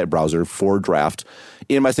single site browser for Draft.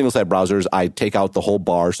 In my single site browsers, I take out the whole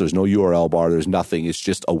bar, so there's no URL bar, there's nothing. It's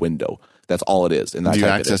just a window. That's all it is. And do you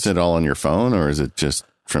access it all on your phone, or is it just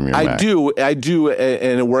from your Mac? I do,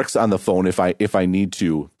 and it works on the phone if I need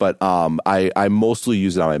to. But I mostly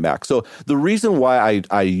use it on my Mac. So the reason why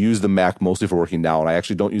I use the Mac mostly for working now, and I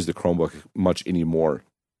actually don't use the Chromebook much anymore,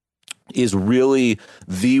 is really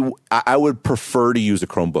I would prefer to use a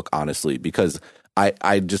Chromebook, honestly, because I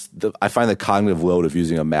find the cognitive load of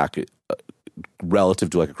using a Mac relative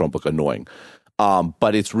to like a Chromebook annoying.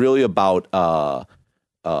 But it's really about a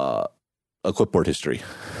clipboard history.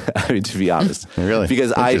 I mean, to be honest, really,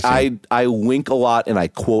 because I link a lot and I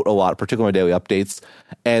quote a lot, particularly my daily updates,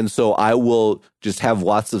 and so I will just have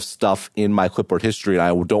lots of stuff in my clipboard history, and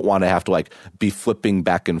I don't want to have to like be flipping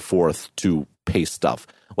back and forth to paste stuff.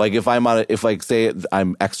 Like if say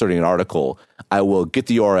I'm excerpting an article, I will get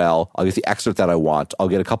the URL, I'll get the excerpt that I want, I'll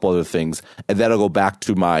get a couple other things, and then I'll go back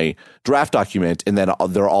to my draft document, and then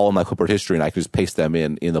they're all in my clipboard history, and I can just paste them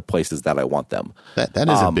in the places that I want them. That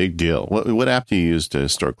is a big deal. What app do you use to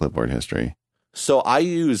store clipboard history? So I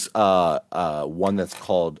use one that's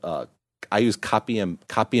called I use copy and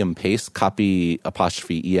paste, copy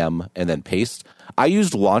 'em and then paste. I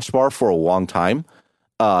used LaunchBar for a long time.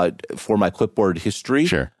 For my clipboard history.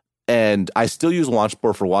 Sure. And I still use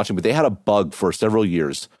LaunchBar for launching, but they had a bug for several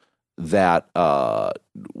years that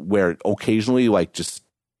where occasionally like just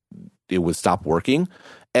it would stop working.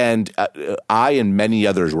 And I and many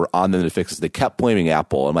others were on them to fix it. They kept blaming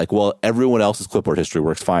Apple. I'm like, well, everyone else's clipboard history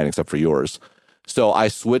works fine except for yours. So I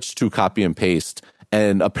switched to copy and paste,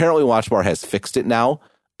 and apparently LaunchBar has fixed it now.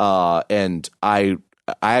 And I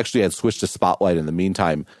actually had switched to Spotlight in the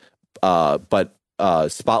meantime, but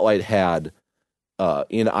Spotlight had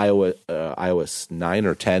in iOS 9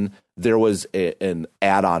 or 10, there was an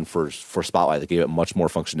add-on for Spotlight that gave it much more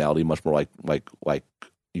functionality, much more like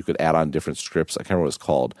you could add on different scripts. I can't remember what it's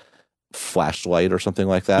called, Flashlight or something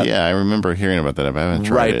like that. Yeah, I remember hearing about that. I haven't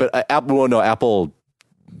tried it. Right, but Apple,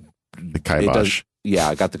 the kibosh.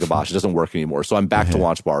 I got the kibosh. It doesn't work anymore. So I'm back to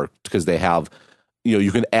LaunchBar because they have,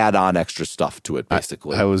 you can add on extra stuff to it,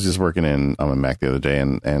 basically. I was just working on my Mac the other day,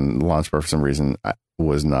 and LaunchBar, for some reason,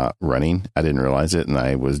 was not running. I didn't realize it, and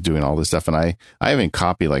I was doing all this stuff. And I even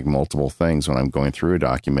copy like multiple things when I'm going through a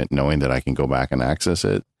document, knowing that I can go back and access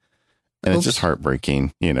it. And it's just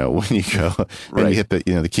heartbreaking, when you go and you hit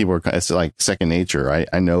the keyboard. It's like second nature.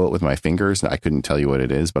 I know it with my fingers. I couldn't tell you what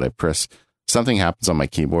it is, but I press, something happens on my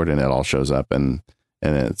keyboard and it all shows up, and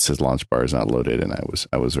it says LaunchBar is not loaded. And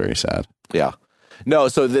I was very sad. Yeah. No,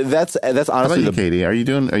 so that's honestly. How about you, Katie? Are you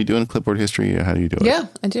doing clipboard history? How do you do it? Yeah,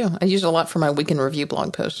 I do. I use it a lot for my weekend review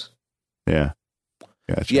blog posts. Yeah.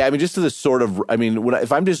 Gotcha. Yeah, I mean, just to the sort of,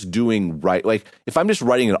 if I'm just if I'm just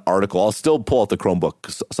writing an article, I'll still pull out the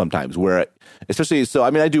Chromebook sometimes, where, especially, so,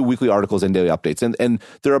 I do weekly articles and daily updates, and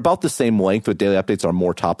they're about the same length, but daily updates are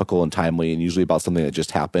more topical and timely, and usually about something that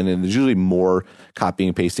just happened, and there's usually more copying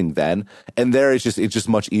and pasting then, and there it's just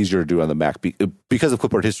much easier to do on the Mac, because of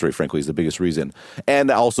clipboard history, frankly, is the biggest reason.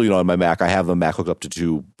 And also, on my Mac, I have the Mac hooked up to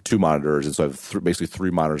two two monitors, and so I have basically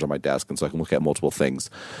three monitors on my desk, and so I can look at multiple things.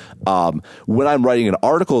 When I'm writing an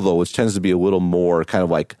article, though, which tends to be a little more kind of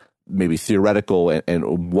like maybe theoretical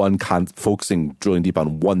and focusing, drilling deep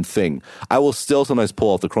on one thing, I will still sometimes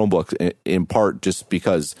pull out the Chromebook in part just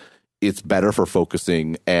because it's better for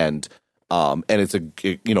focusing, and it's the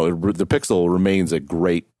Pixel remains a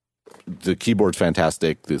great. The keyboard's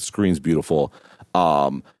fantastic. The screen's beautiful.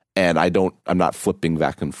 And I'm not flipping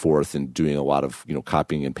back and forth and doing a lot of,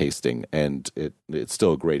 copying and pasting. And it's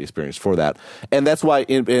still a great experience for that. And that's why,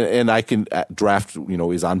 and I can Draft,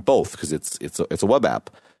 is on both because it's a web app.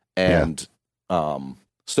 And,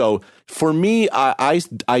 so for me,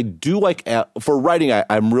 I do like, for writing,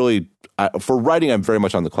 for writing, I'm very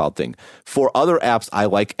much on the cloud thing. For other apps, I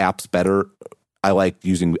like apps better. I like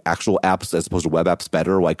using actual apps as opposed to web apps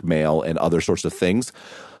better, like Mail and other sorts of things.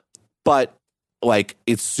 But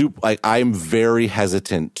I'm very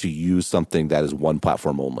hesitant to use something that is one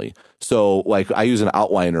platform only. So I use an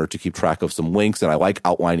outliner to keep track of some links, and I like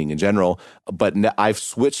outlining in general, but I've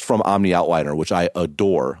switched from Omni Outliner, which I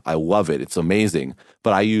adore. I love it. It's amazing.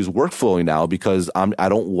 But I use Workflowing now because I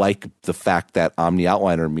don't like the fact that Omni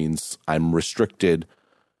Outliner means I'm restricted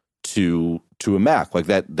to a Mac.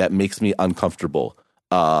 That makes me uncomfortable.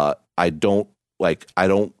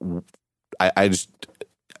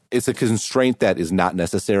 It's a constraint that is not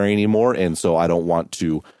necessary anymore, and so I don't want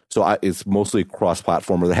to. So it's mostly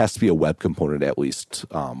cross-platform, or there has to be a web component at least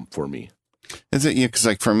for me. Is it? Yeah,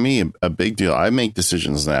 because for me, a big deal. I make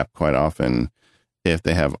decisions in the app quite often if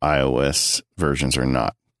they have iOS versions or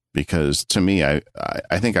not, because to me, I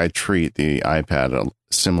think I treat the iPad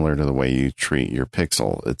similar to the way you treat your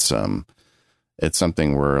Pixel. It's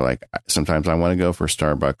something where sometimes I want to go for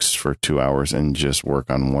Starbucks for 2 hours and just work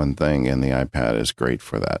on one thing, and the iPad is great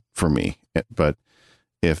for that for me. But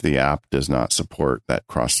if the app does not support that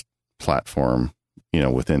cross-platform,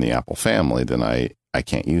 within the Apple family, then I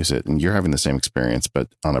can't use it. And you're having the same experience, but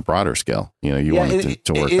on a broader scale. You want it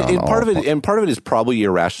to work on all. Part of it is probably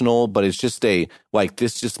irrational, but it's just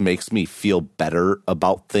this just makes me feel better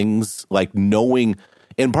about things, knowing.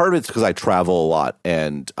 And part of it's because I travel a lot,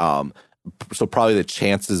 and so probably the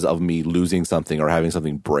chances of me losing something or having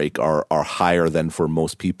something break are higher than for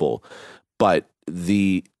most people. But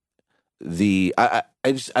I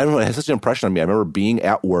don't know, it has such an impression on me. I remember being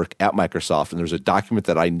at work at Microsoft, and there was a document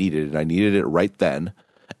that I needed, and I needed it right then,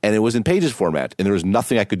 and it was in Pages format, and there was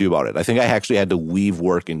nothing I could do about it. I think I actually had to leave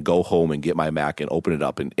work and go home and get my Mac and open it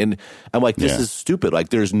up, and I'm like, this is stupid.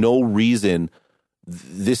 There's no reason.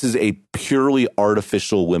 This is a purely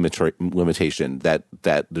artificial limitation that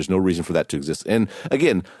there's no reason for that to exist. And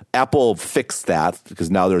again, Apple fixed that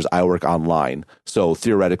because now there's iWork Online. So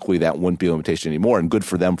theoretically, that wouldn't be a limitation anymore, and good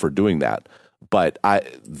for them for doing that. But for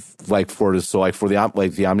the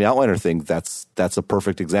Omni Outliner thing, that's a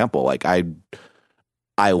perfect example. I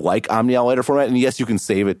like Omni Outliner format, and yes, you can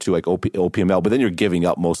save it to OPML, but then you're giving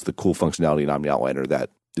up most of the cool functionality in Omni Outliner.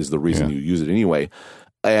 That is the reason you use it anyway.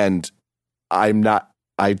 And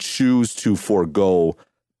I choose to forego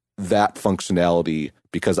that functionality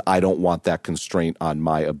because I don't want that constraint on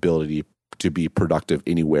my ability to be productive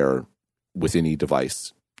anywhere with any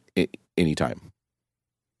device, anytime.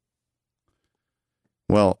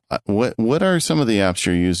 Well, what are some of the apps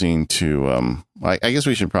you're using to, I guess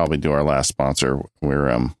we should probably do our last sponsor.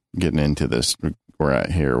 We're getting into this. We're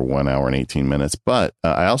at here 1 hour and 18 minutes, but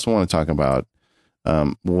I also want to talk about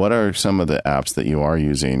what are some of the apps that you are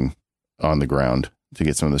using on the ground to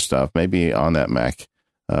get some of the stuff, maybe on that Mac.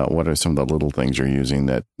 What are some of the little things you're using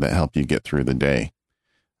that help you get through the day?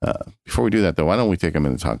 Before we do that, though, why don't we take a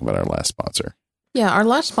minute to talk about our last sponsor? Yeah, our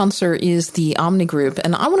last sponsor is the Omni Group,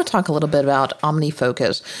 and I want to talk a little bit about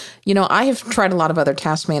OmniFocus. I have tried a lot of other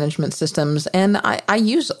task management systems, and I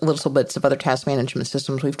use little bits of other task management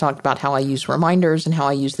systems. We've talked about how I use reminders and how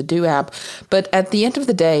I use the Do app, but at the end of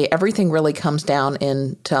the day, everything really comes down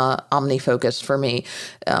into OmniFocus for me.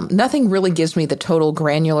 Nothing really gives me the total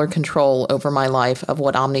granular control over my life of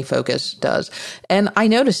what OmniFocus does. And I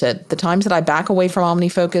notice it. The times that I back away from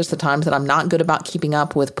OmniFocus, the times that I'm not good about keeping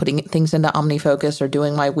up with putting things into OmniFocus or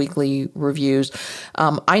doing my weekly reviews,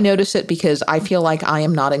 I notice it because I feel like I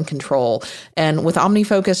am not in control. And with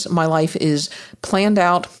OmniFocus, my life is planned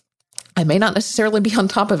out. I may not necessarily be on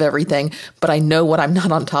top of everything, but I know what I'm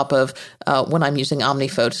not on top of when I'm using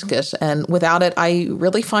OmniFocus. And without it, I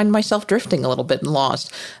really find myself drifting a little bit and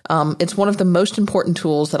lost. It's one of the most important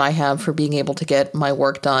tools that I have for being able to get my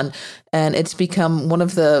work done. And it's become one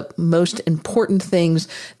of the most important things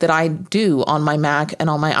that I do on my Mac and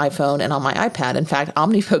on my iPhone and on my iPad. In fact,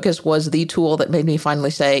 OmniFocus was the tool that made me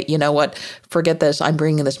finally say, you know what, forget this. I'm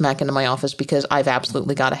bringing this Mac into my office because I've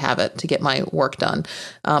absolutely got to have it to get my work done.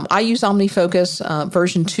 I use OmniFocus.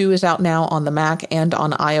 Version 2 is out now on the Mac and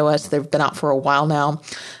on iOS. They've been out for a while now.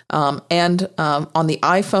 And on the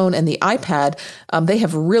iPhone and the iPad, they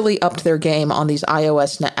have really upped their game on these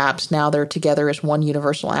iOS apps. Now they're together as one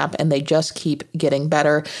universal app, and they just keep getting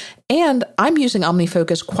better. And I'm using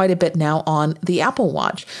OmniFocus quite a bit now on the Apple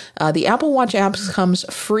Watch. The Apple Watch apps comes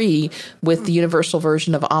free with the universal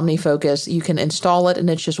version of OmniFocus. You can install it, and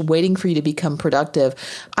it's just waiting for you to become productive.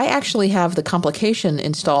 I actually have the complication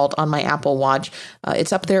installed on my Apple Watch.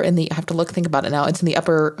 It's up there I have to think about it now. It's in the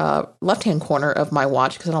upper left-hand corner of my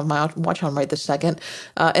watch because I don't have my watch on right this second.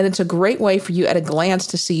 And it's a great way for you at a glance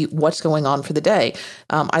to see what's going on for the day.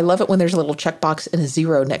 I love it when there's a little checkbox and a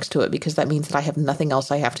 0 next to it because that means that I have nothing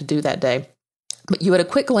else I have to do that day. But you at a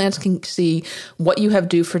quick glance can see what you have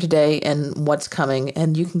due for today and what's coming,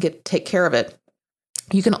 and you can take care of it.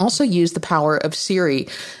 You can also use the power of Siri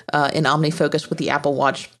in OmniFocus with the Apple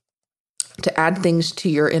Watch to add things to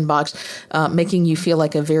your inbox, making you feel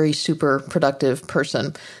like a very super productive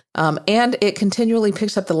person. And it continually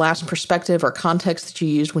picks up the last perspective or context that you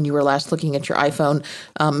used when you were last looking at your iPhone,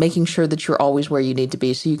 making sure that you're always where you need to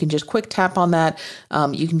be. So you can just quick tap on that.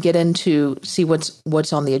 You can get into see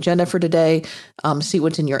what's on the agenda for today, see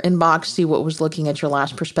what's in your inbox, see what was looking at your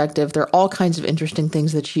last perspective. There are all kinds of interesting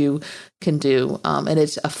things that you can do. And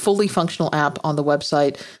it's a fully functional app on the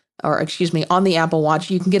website. On the Apple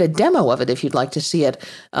Watch. You can get a demo of it if you'd like to see it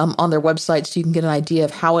on their website so you can get an idea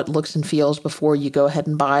of how it looks and feels before you go ahead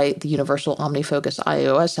and buy the Universal OmniFocus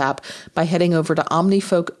iOS app by heading over to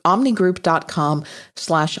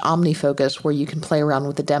omnigroup.com/OmniFocus where you can play around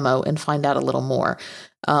with the demo and find out a little more.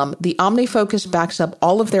 The OmniFocus backs up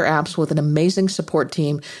all of their apps with an amazing support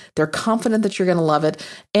team. They're confident that you're going to love it,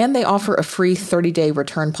 and they offer a free 30-day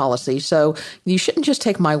return policy. So you shouldn't just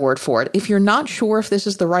take my word for it. If you're not sure if this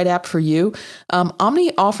is the right app for you,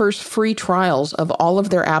 Omni offers free trials of all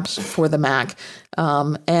of their apps for the Mac.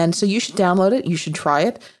 And so you should download it. You should try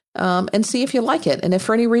it and see if you like it. And if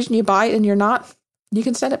for any reason you buy it and you're not, you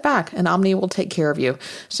can send it back and Omni will take care of you.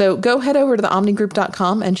 So go head over to the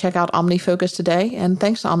omnigroup.com and check out OmniFocus today. And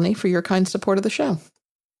thanks, Omni, for your kind support of the show.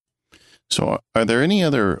 So are there any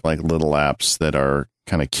other little apps that are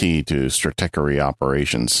kind of key to stratechery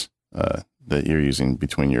operations that you're using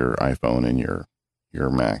between your iPhone and your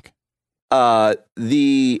Mac? I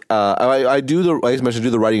do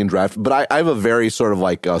the writing and draft, but I have a very sort of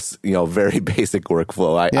very basic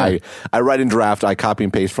workflow. I write and draft, I copy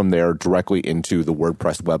and paste from there directly into the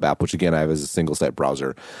WordPress web app, which again I have as a single site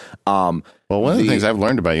browser. Well, one of the things I've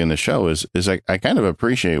learned about you in the show is I kind of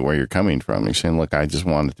appreciate where you're coming from. You're saying, look, I just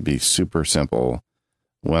want it to be super simple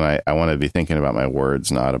when I want to be thinking about my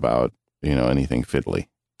words, not about anything fiddly.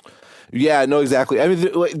 Yeah, no, exactly. I mean,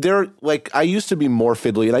 they're I used to be more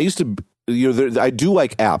fiddly, and I used to. I do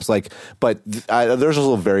like apps, but there's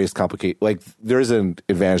also various complicated. There is an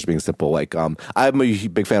advantage to being simple. I'm a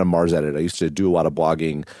big fan of Mars Edit. I used to do a lot of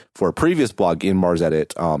blogging for a previous blog in Mars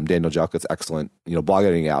Edit. Daniel Jalkut's excellent, blog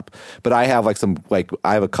editing app. But I have I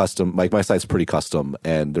have a custom. My site's pretty custom,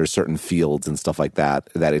 and there's certain fields and stuff like that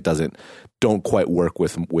it don't quite work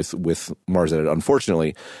with Mars Edit,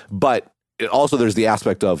 unfortunately. But also there's the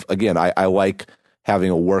aspect of, again, I like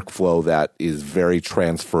having a workflow that is very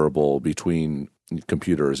transferable between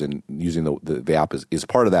computers, and using the app is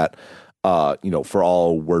part of that. For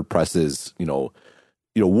all WordPress's,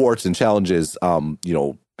 warts and challenges,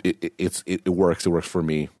 it works. It works for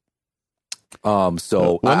me.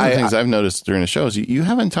 So one of the things I've noticed during the show is you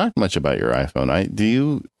haven't talked much about your iPhone. Do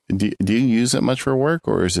you use it much for work,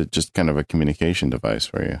 or is it just kind of a communication device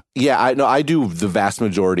for you? Yeah, I do the vast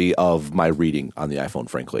majority of my reading on the iPhone,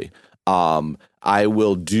 frankly. I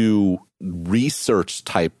will do research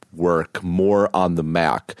type work more on the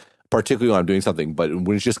Mac, particularly when I'm doing something. But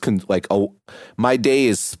when it's just my day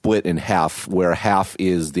is split in half, where half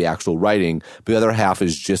is the actual writing, but the other half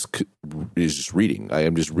is just reading. I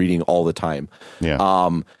am just reading all the time. Yeah.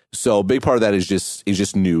 So a big part of that is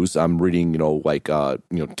just news. I'm reading,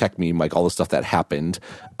 tech meme, all the stuff that happened.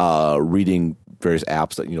 Reading various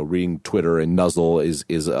apps, reading Twitter and Nuzzle is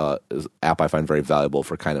an app I find very valuable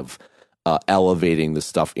for kind of elevating the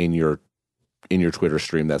stuff in your your Twitter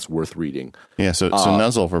stream that's worth reading. Yeah. So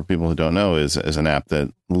Nuzzle, for people who don't know, is an app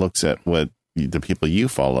that looks at what the people you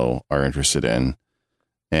follow are interested in,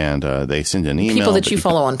 and they send an email. People that you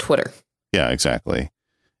follow on Twitter. Yeah, exactly.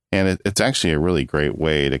 And it's actually a really great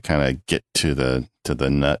way to kind of get to the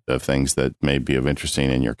nut of things that may be of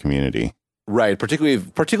interesting in your community. Right,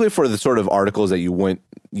 particularly for the sort of articles that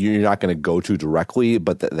you're not going to go to directly,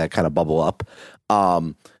 but that kind of bubble up.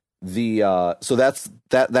 So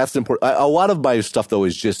that's important. A lot of my stuff though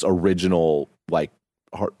is just original like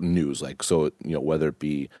news, like so whether it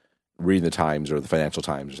be reading the Times or the Financial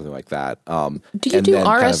Times or something like that. Do you do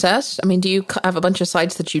RSS? I mean, do you have a bunch of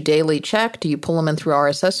sites that you daily check? Do you pull them in through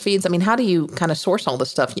RSS feeds? I mean, how do you kind of source all this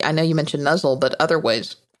stuff? I know you mentioned Nuzzle, but other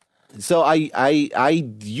ways. So I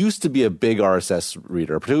used to be a big RSS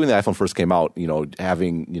reader, particularly when the iPhone first came out.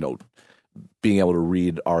 Having being able to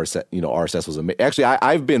read RSS, RSS was amazing. Actually,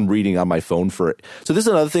 I've been reading on my phone for. So this is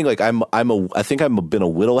another thing. Like I think I've been a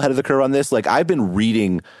little ahead of the curve on this. Like I've been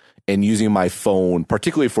reading and using my phone,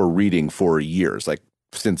 particularly for reading, for years. Like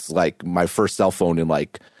since like my first cell phone in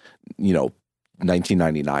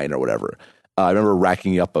 1999 or whatever. I remember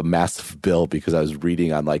racking up a massive bill because I was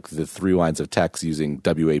reading on like the 3 lines of text using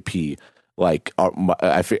WAP. Like I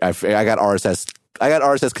got RSS. I got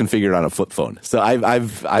RSS configured on a flip phone. So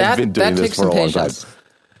I've been doing this for a long time.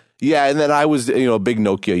 Yeah, and then I was a big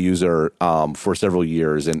Nokia user for several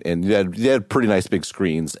years, and they had pretty nice big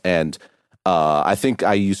screens. And I think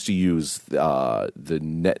I used to use the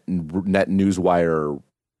Net Newswire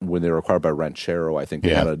when they were acquired by Ranchero. I think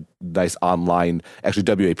they had a nice online, actually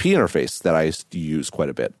WAP interface that I used to use quite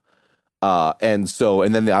a bit. And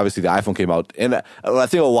then obviously the iPhone came out, and I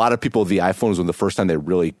think a lot of people, the iPhone was the first time they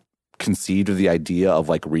really conceived of the idea of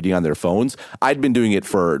like reading on their phones. I'd been doing it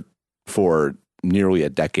for nearly a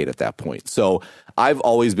decade at that point. So I've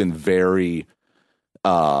always been very,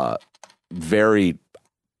 very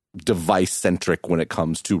device centric when it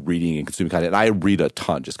comes to reading and consuming content. And I read a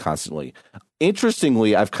ton, just constantly.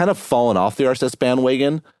 Interestingly, I've kind of fallen off the RSS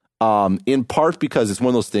bandwagon, in part because it's one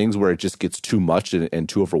of those things where it just gets too much and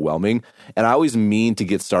too overwhelming. And I always mean to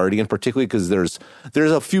get started again, particularly because there's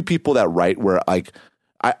a few people that write where like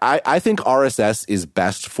I think RSS is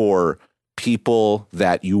best for people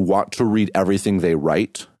that you want to read everything they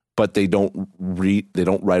write, but they don't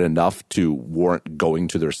write enough to warrant going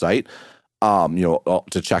to their site,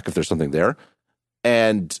 to check if there's something there.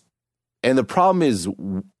 And the problem is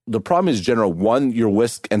general. One, your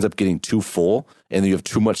list ends up getting too full and you have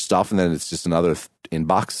too much stuff, and then it's just another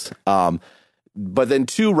inbox. But then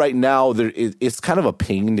two, right now it's kind of a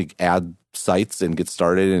pain to add sites and get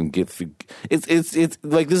started and it's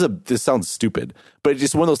like this sounds stupid, but it's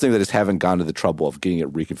just one of those things that just haven't gone to the trouble of getting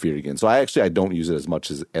it reconfigured again. So I don't use it as much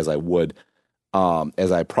as I would,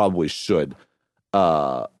 as I probably should.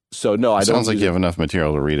 So no, I don't. Sounds like you have enough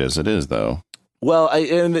material to read as it is, though. Well,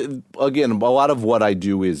 and again, a lot of what I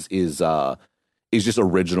do is just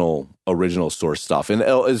original source stuff,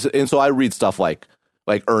 and so I read stuff like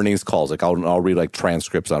earnings calls. Like I'll read like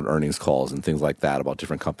transcripts on earnings calls and things like that about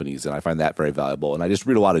different companies, and I find that very valuable. And I just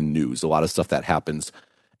read a lot of news, a lot of stuff that happens.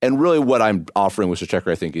 And really, what I'm offering with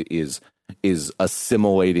Checker, I think, is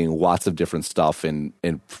assimilating lots of different stuff and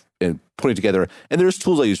putting it together. And there's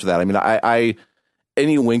tools I use for that. I mean, I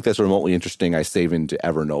any link that's remotely interesting, I save into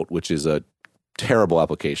Evernote, which is a terrible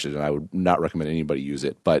application, and I would not recommend anybody use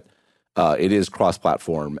it. But it is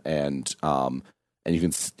cross-platform, and you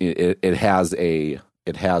can it has a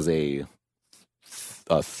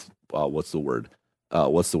what's the word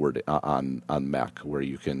on Mac where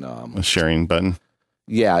you can a sharing button.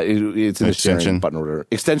 Yeah, it's an extension button order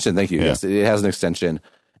extension. Thank you. Yeah. Yes, it has an extension,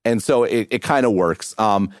 and so it kind of works.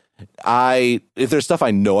 If there's stuff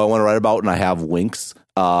I know I want to write about and I have links,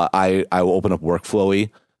 I will open up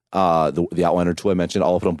Workflowy, the outliner tool I mentioned.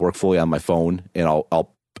 I'll open up Workflowy on my phone and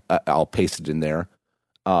I'll paste it in there,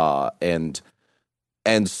 and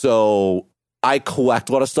so I collect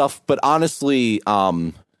a lot of stuff. But honestly,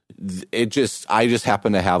 I just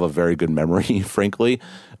happen to have a very good memory, frankly,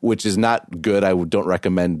 which is not good. I don't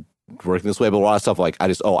recommend working this way. But a lot of stuff like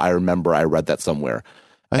I remember I read that somewhere.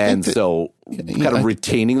 And so kind of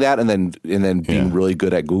retaining that and then being really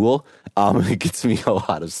good at Google, it gets me a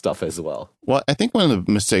lot of stuff as well. Well, I think one of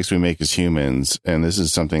the mistakes we make as humans, and this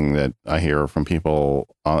is something that I hear from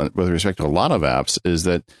people with respect to a lot of apps, is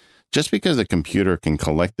that just because the computer can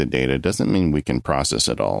collect the data doesn't mean we can process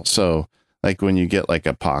it all. So like when you get like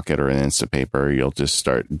a Pocket or an Instapaper, you'll just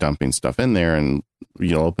start dumping stuff in there and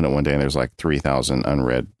you'll open it one day and there's like 3,000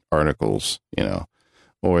 unread articles,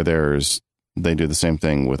 or they do the same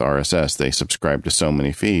thing with RSS. They subscribe to so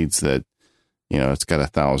many feeds that, it's got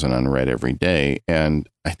 1,000 unread every day. And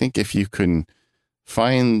I think if you can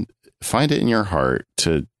find it in your heart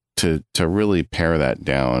to really pare that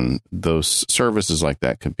down. Those services like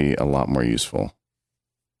that could be a lot more useful.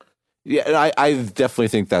 Yeah, and I definitely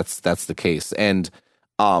think that's the case. And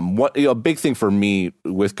what a big thing for me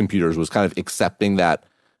with computers was kind of accepting that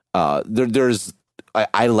there's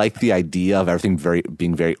I like the idea of everything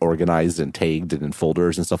being very organized and tagged and in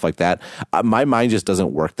folders and stuff like that. My mind just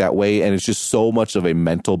doesn't work that way, and it's just so much of a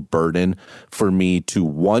mental burden for me to,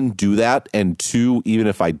 one, do that, and two, even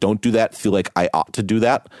if I don't do that, feel like I ought to do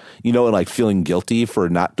that, and like feeling guilty for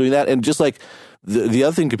not doing that. And just like the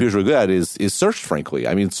other thing computers are good at is search, frankly.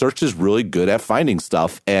 I mean, search is really good at finding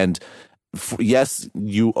stuff, and yes,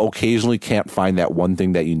 you occasionally can't find that one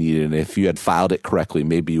thing that you needed, and if you had filed it correctly,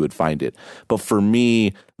 maybe you would find it. But for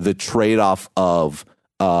me, the trade-off of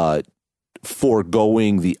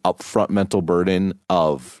foregoing the upfront mental burden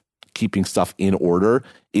of keeping stuff in order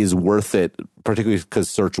is worth it, particularly because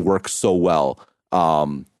search works so well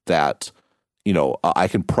that I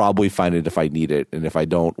can probably find it if I need it, and if I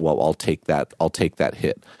don't, well, I'll take that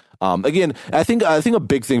hit. Again, I think a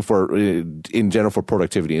big thing for in general for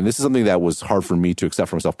productivity, and this is something that was hard for me to accept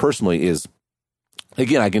for myself personally, is,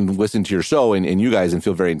 again, I can listen to your show and you guys and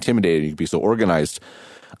feel very intimidated. You can be so organized,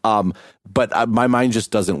 but my mind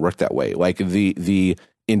just doesn't work that way. Like the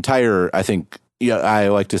entire, I think, I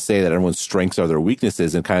like to say that everyone's strengths are their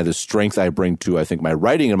weaknesses, and kind of the strength I bring to, I think, my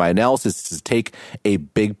writing and my analysis is to take a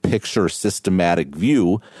big picture, systematic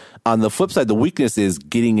view. On the flip side, the weakness is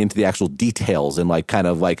getting into the actual details and kind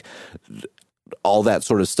of all that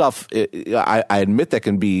sort of stuff. I admit that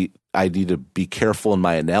I need to be careful in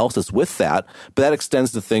my analysis with that, but that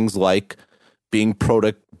extends to things like by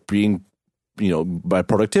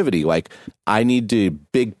productivity. Like, I need to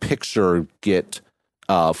big picture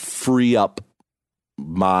free up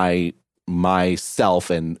myself,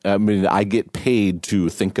 and I mean, I get paid to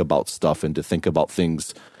think about stuff and to think about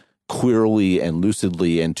things clearly and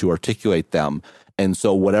lucidly and to articulate them. And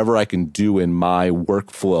so whatever I can do in my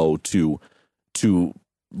workflow to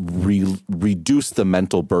reduce the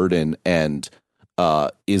mental burden and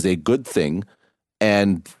is a good thing.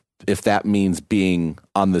 And if that means being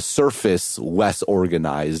on the surface less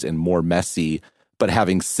organized and more messy, but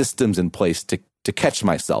having systems in place to catch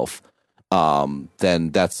myself,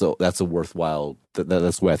 then that's a worthwhile.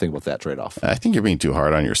 That's the way I think about that trade-off. I think you're being too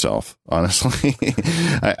hard on yourself, honestly.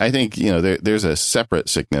 I think there's a separate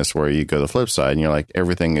sickness where you go the flip side and you're like,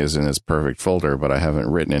 everything is in its perfect folder, but I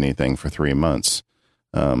haven't written anything for 3 months.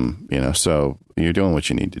 So you're doing what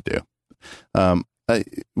you need to do.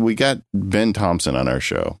 We got Ben Thompson on our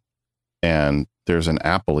show, and there's an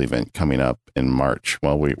Apple event coming up in March.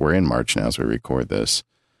 Well, we're in March now as we record this.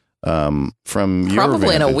 From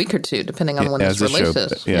probably in a week or two, depending on when this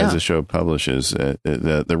releases. As the show publishes,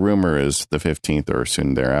 the rumor is the 15th or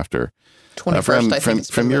soon thereafter. 21st, I think.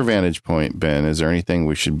 From your vantage point, Ben, is there anything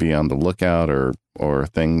we should be on the lookout or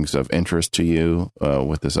things of interest to you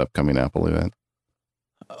with this upcoming Apple event?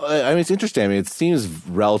 I mean, it's interesting. I mean, it seems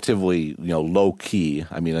relatively low key.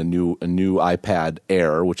 I mean, a new iPad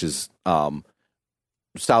Air, which is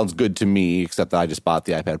sounds good to me, except that I just bought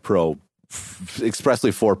the iPad Pro expressly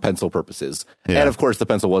for pencil purposes. Yeah. And of course the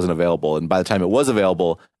pencil wasn't available, and by the time it was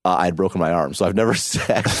available, I had broken my arm, so I've never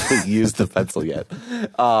actually used the pencil yet.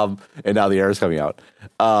 And now the Air is coming out,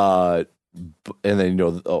 and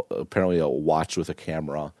then apparently a watch with a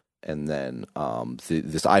camera, and then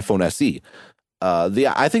this iPhone SE.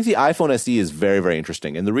 I think the iPhone SE is very, very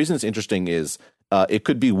interesting, and the reason it's interesting is it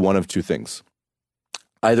could be one of two things.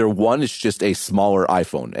 Either one, it's just a smaller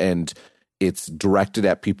iPhone, and it's directed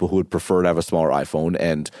at people who would prefer to have a smaller iPhone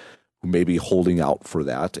and who may be holding out for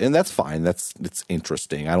that, and that's fine. It's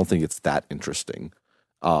interesting. I don't think it's that interesting.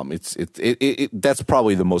 That's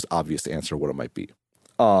probably the most obvious answer of what it might be.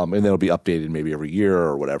 And then it'll be updated maybe every year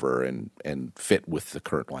or whatever, and fit with the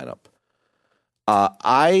current lineup.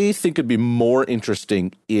 I think it'd be more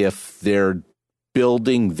interesting if they're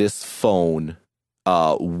building this phone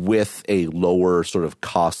with a lower sort of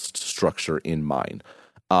cost structure in mind.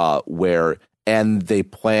 And they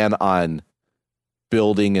plan on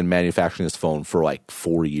building and manufacturing this phone for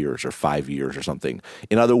 4 years or 5 years or something.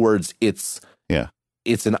 In other words, it's an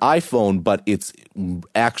iPhone, but it's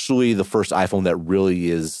actually the first iPhone that really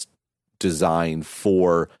is designed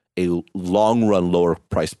for a long run lower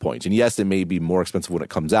price point. And yes, it may be more expensive when it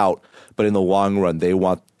comes out, but in the long run, they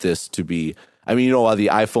want this to be, the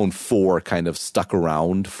iPhone 4 kind of stuck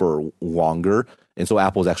around for longer. And so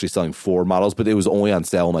Apple is actually selling 4 models, but it was only on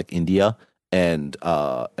sale in India and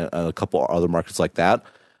a couple other markets like that.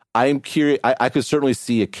 I'm curious. I could certainly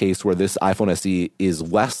see a case where this iPhone SE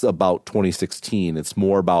is less about 2016. It's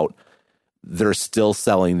more about they're still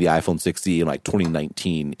selling the iPhone 6e in like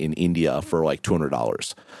 2019 in India for like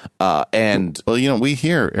 $200. And well, we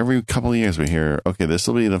hear every couple of years, okay, this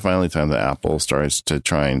will be the finally time that Apple starts to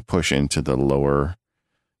try and push into the lower,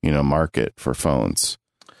 market for phones.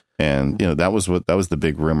 And, that was the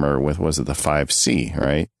big rumor with, was it the 5C,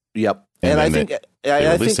 right? Yep. And I think it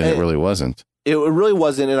really wasn't. It really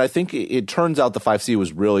wasn't. And I think it turns out the 5C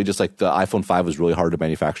was really just like the iPhone 5 was really hard to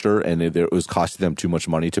manufacture, and it was costing them too much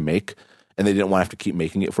money to make, and they didn't want to have to keep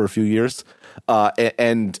making it for a few years. I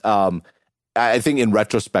think in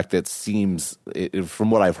retrospect, it seems,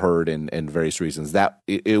 from what I've heard and various reasons, that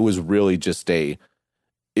it was really just it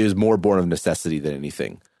was more born of necessity than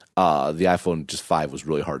anything. The iPhone just 5 was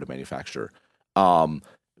really hard to manufacture.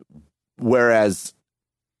 Whereas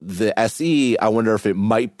the SE, I wonder if it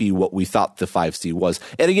might be what we thought the 5C was.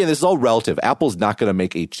 And again, this is all relative. Apple's not going to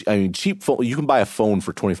make cheap phone. You can buy a phone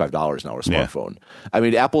for $25 now, or a smartphone. Yeah. I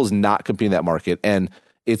mean, Apple's not competing in that market, and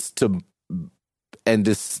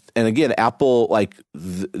again, Apple, like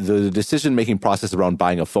the decision-making process around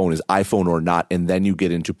buying a phone is iPhone or not, and then you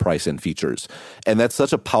get into price and features. And that's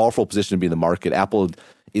such a powerful position to be in the market. Apple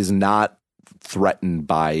is not threatened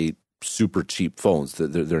by super cheap phones.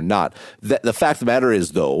 They're not. The fact of the matter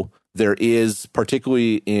is, though, there is,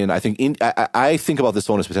 particularly I think about this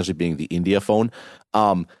phone as potentially being the India phone,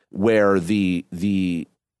 where the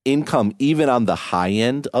income, even on the high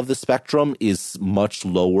end of the spectrum, is much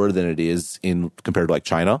lower than it is compared to like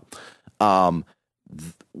China,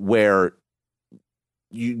 where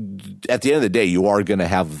you, at the end of the day, you are going to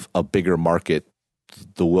have a bigger market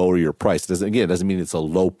the lower your price. It doesn't mean it's a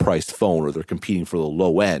low priced phone or they're competing for the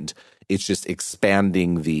low end. It's just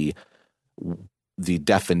expanding the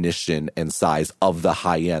definition and size of the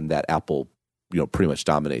high end that Apple, pretty much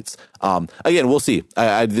dominates. Again, we'll see.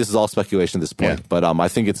 This is all speculation at this point, but I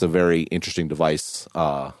think it's a very interesting device,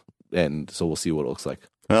 and so we'll see what it looks like.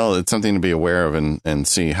 Well, it's something to be aware of and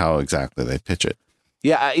see how exactly they pitch it.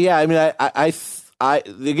 Yeah. I mean,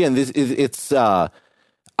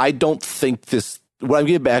 I don't think this. What I'm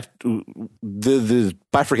getting back to, the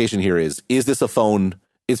bifurcation here is this a phone?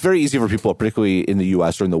 It's very easy for people, particularly in the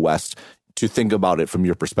U.S. or in the West, to think about it from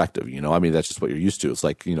your perspective. I mean, that's just what you're used to. It's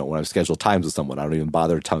like, when I schedule times with someone, I don't even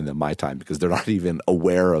bother telling them my time because they're not even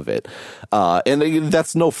aware of it. And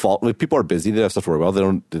that's no fault. Like, people are busy. They have stuff to worry about.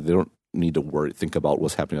 They don't need to think about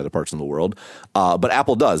what's happening in other parts of the world. But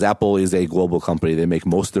Apple does. Apple is a global company. They make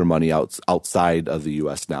most of their money outside of the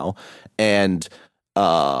U.S. now. And,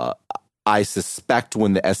 I suspect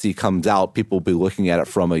when the SE comes out, people will be looking at it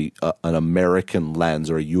from an American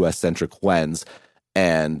lens or a U.S.-centric lens,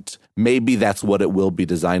 and maybe that's what it will be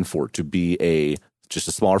designed for, to be just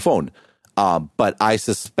a smaller phone. But I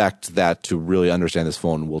suspect that to really understand this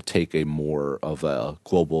phone will take a more of a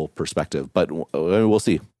global perspective. But we'll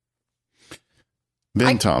see.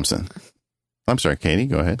 Ben Thompson. I'm sorry, Katie,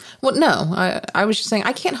 go ahead. Well, no, I was just saying,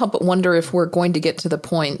 I can't help but wonder if we're going to get to the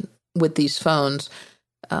point with these phones,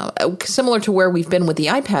 similar to where we've been with the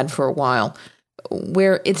iPad for a while,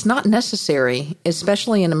 where it's not necessary,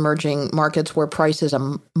 especially in emerging markets where price is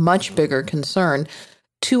a much bigger concern,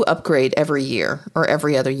 to upgrade every year or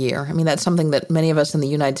every other year. I mean, that's something that many of us in the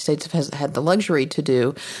United States have had the luxury to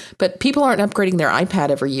do, but people aren't upgrading their iPad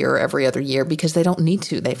every year or every other year because they don't need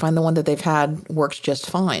to. They find the one that they've had works just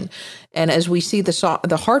fine. And as we see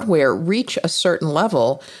the hardware reach a certain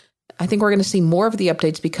level, I think we're going to see more of the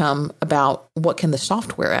updates become about what can the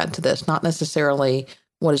software add to this, not necessarily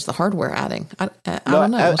what is the hardware adding. I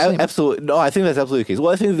don't know. Absolutely. No, I think that's absolutely the case.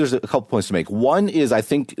 Well, I think there's a couple points to make. One is, I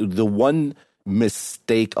think the one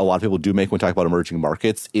mistake a lot of people do make when talking about emerging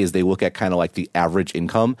markets is they look at kind of like the average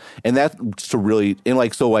income, and that's to really, and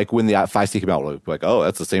like, so like when the 5C came out, like, oh,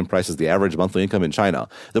 that's the same price as the average monthly income in China.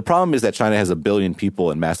 The problem is that China has 1 billion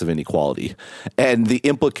people and massive inequality, and the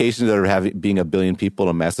implications that are being 1 billion people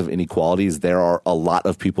and massive inequalities, there are a lot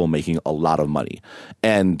of people making a lot of money,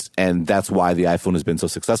 and that's why the iPhone has been so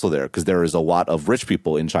successful there, because there is a lot of rich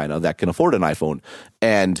people in China that can afford an iPhone,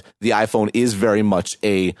 and the iPhone is very much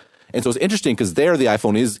and so it's interesting because there the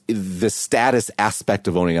iPhone is, the status aspect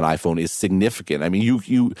of owning an iPhone is significant. I mean,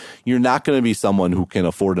 you're not going to be someone who can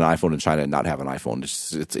afford an iPhone in China and not have an iPhone.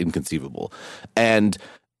 It's inconceivable. And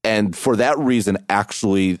for that reason,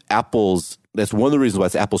 actually, that's one of the reasons why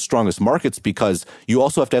it's Apple's strongest markets, because you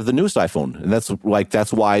also have to have the newest iPhone. And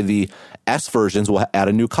that's why the S versions will add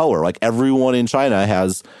a new color. Like, everyone in China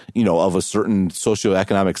has, of a certain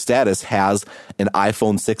socioeconomic status, has an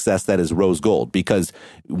iPhone 6S that is rose gold, because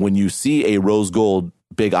when you see a rose gold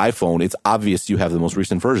big iPhone, it's obvious you have the most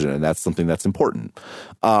recent version, and that's something that's important.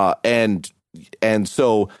 And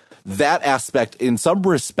so that aspect, in some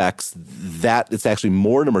respects, that it's actually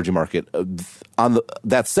more an emerging market.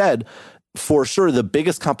 That said, for sure, the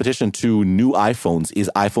biggest competition to new iPhones is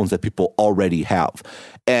iPhones that people already have.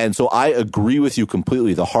 And so I agree with you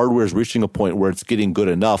completely. The hardware is reaching a point where it's getting good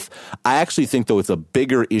enough. I actually think, though, it's a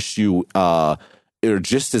bigger issue, or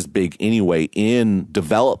just as big anyway, in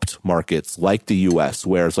developed markets like the U.S.,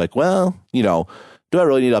 where it's like, well, do I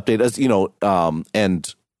really need to update?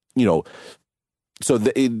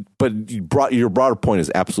 But your broader point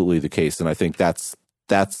is absolutely the case. And I think that's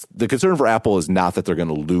the concern for Apple is not that they're going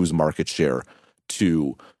to lose market share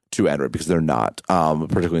to Android, because they're not,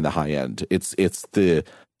 particularly in the high end. It's the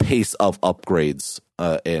pace of upgrades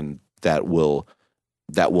and that will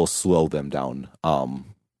slow them down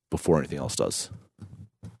before anything else does.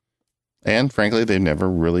 And frankly, they've never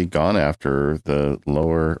really gone after the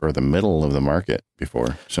lower or the middle of the market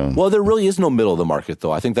before. So, well, there really is no middle of the market,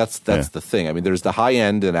 though. I think that's the thing. I mean, there's the high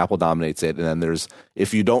end, and Apple dominates it, and then there's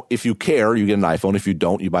if you care, you get an iPhone. If you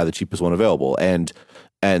don't, you buy the cheapest one available. And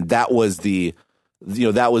that was the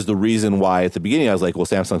reason why at the beginning I was like, well,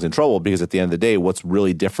 Samsung's in trouble, because at the end of the day, what's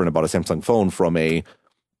really different about a Samsung phone from a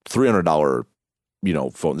 $300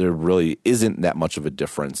 phone? There really isn't that much of a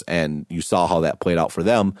difference, and you saw how that played out for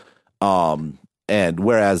them. And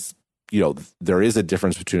whereas, there is a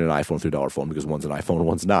difference between an iPhone $3 phone, because one's an iPhone and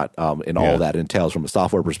one's not, and all that entails from a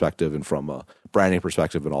software perspective and from a branding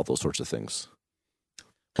perspective and all those sorts of things.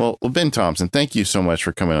 Well, Ben Thompson, thank you so much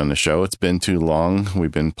for coming on the show. It's been too long.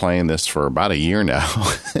 We've been playing this for about a year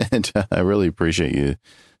now, and I really appreciate you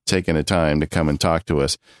taking the time to come and talk to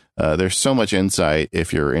us. There's so much insight.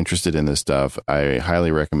 If you're interested in this stuff, I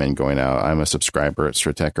highly recommend going out. I'm a subscriber at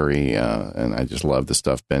Stratechery, and I just love the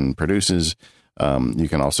stuff Ben produces. You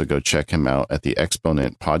can also go check him out at the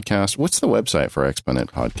Exponent podcast. What's the website for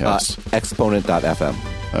Exponent podcast? Exponent.fm.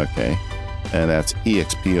 Okay. And that's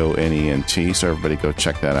EXPONENT. So everybody go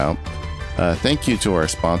check that out. Thank you to our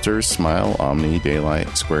sponsors, Smile, Omni, Daylight,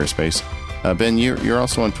 Squarespace. Ben, you're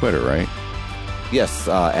also on Twitter, right? Yes,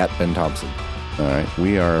 at Ben Thompson. All right.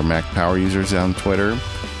 We are Mac Power Users on Twitter.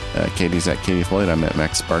 Katie's at Katie Floyd. I'm at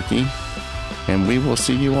Max Sparky. And we will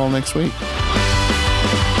see you all next week.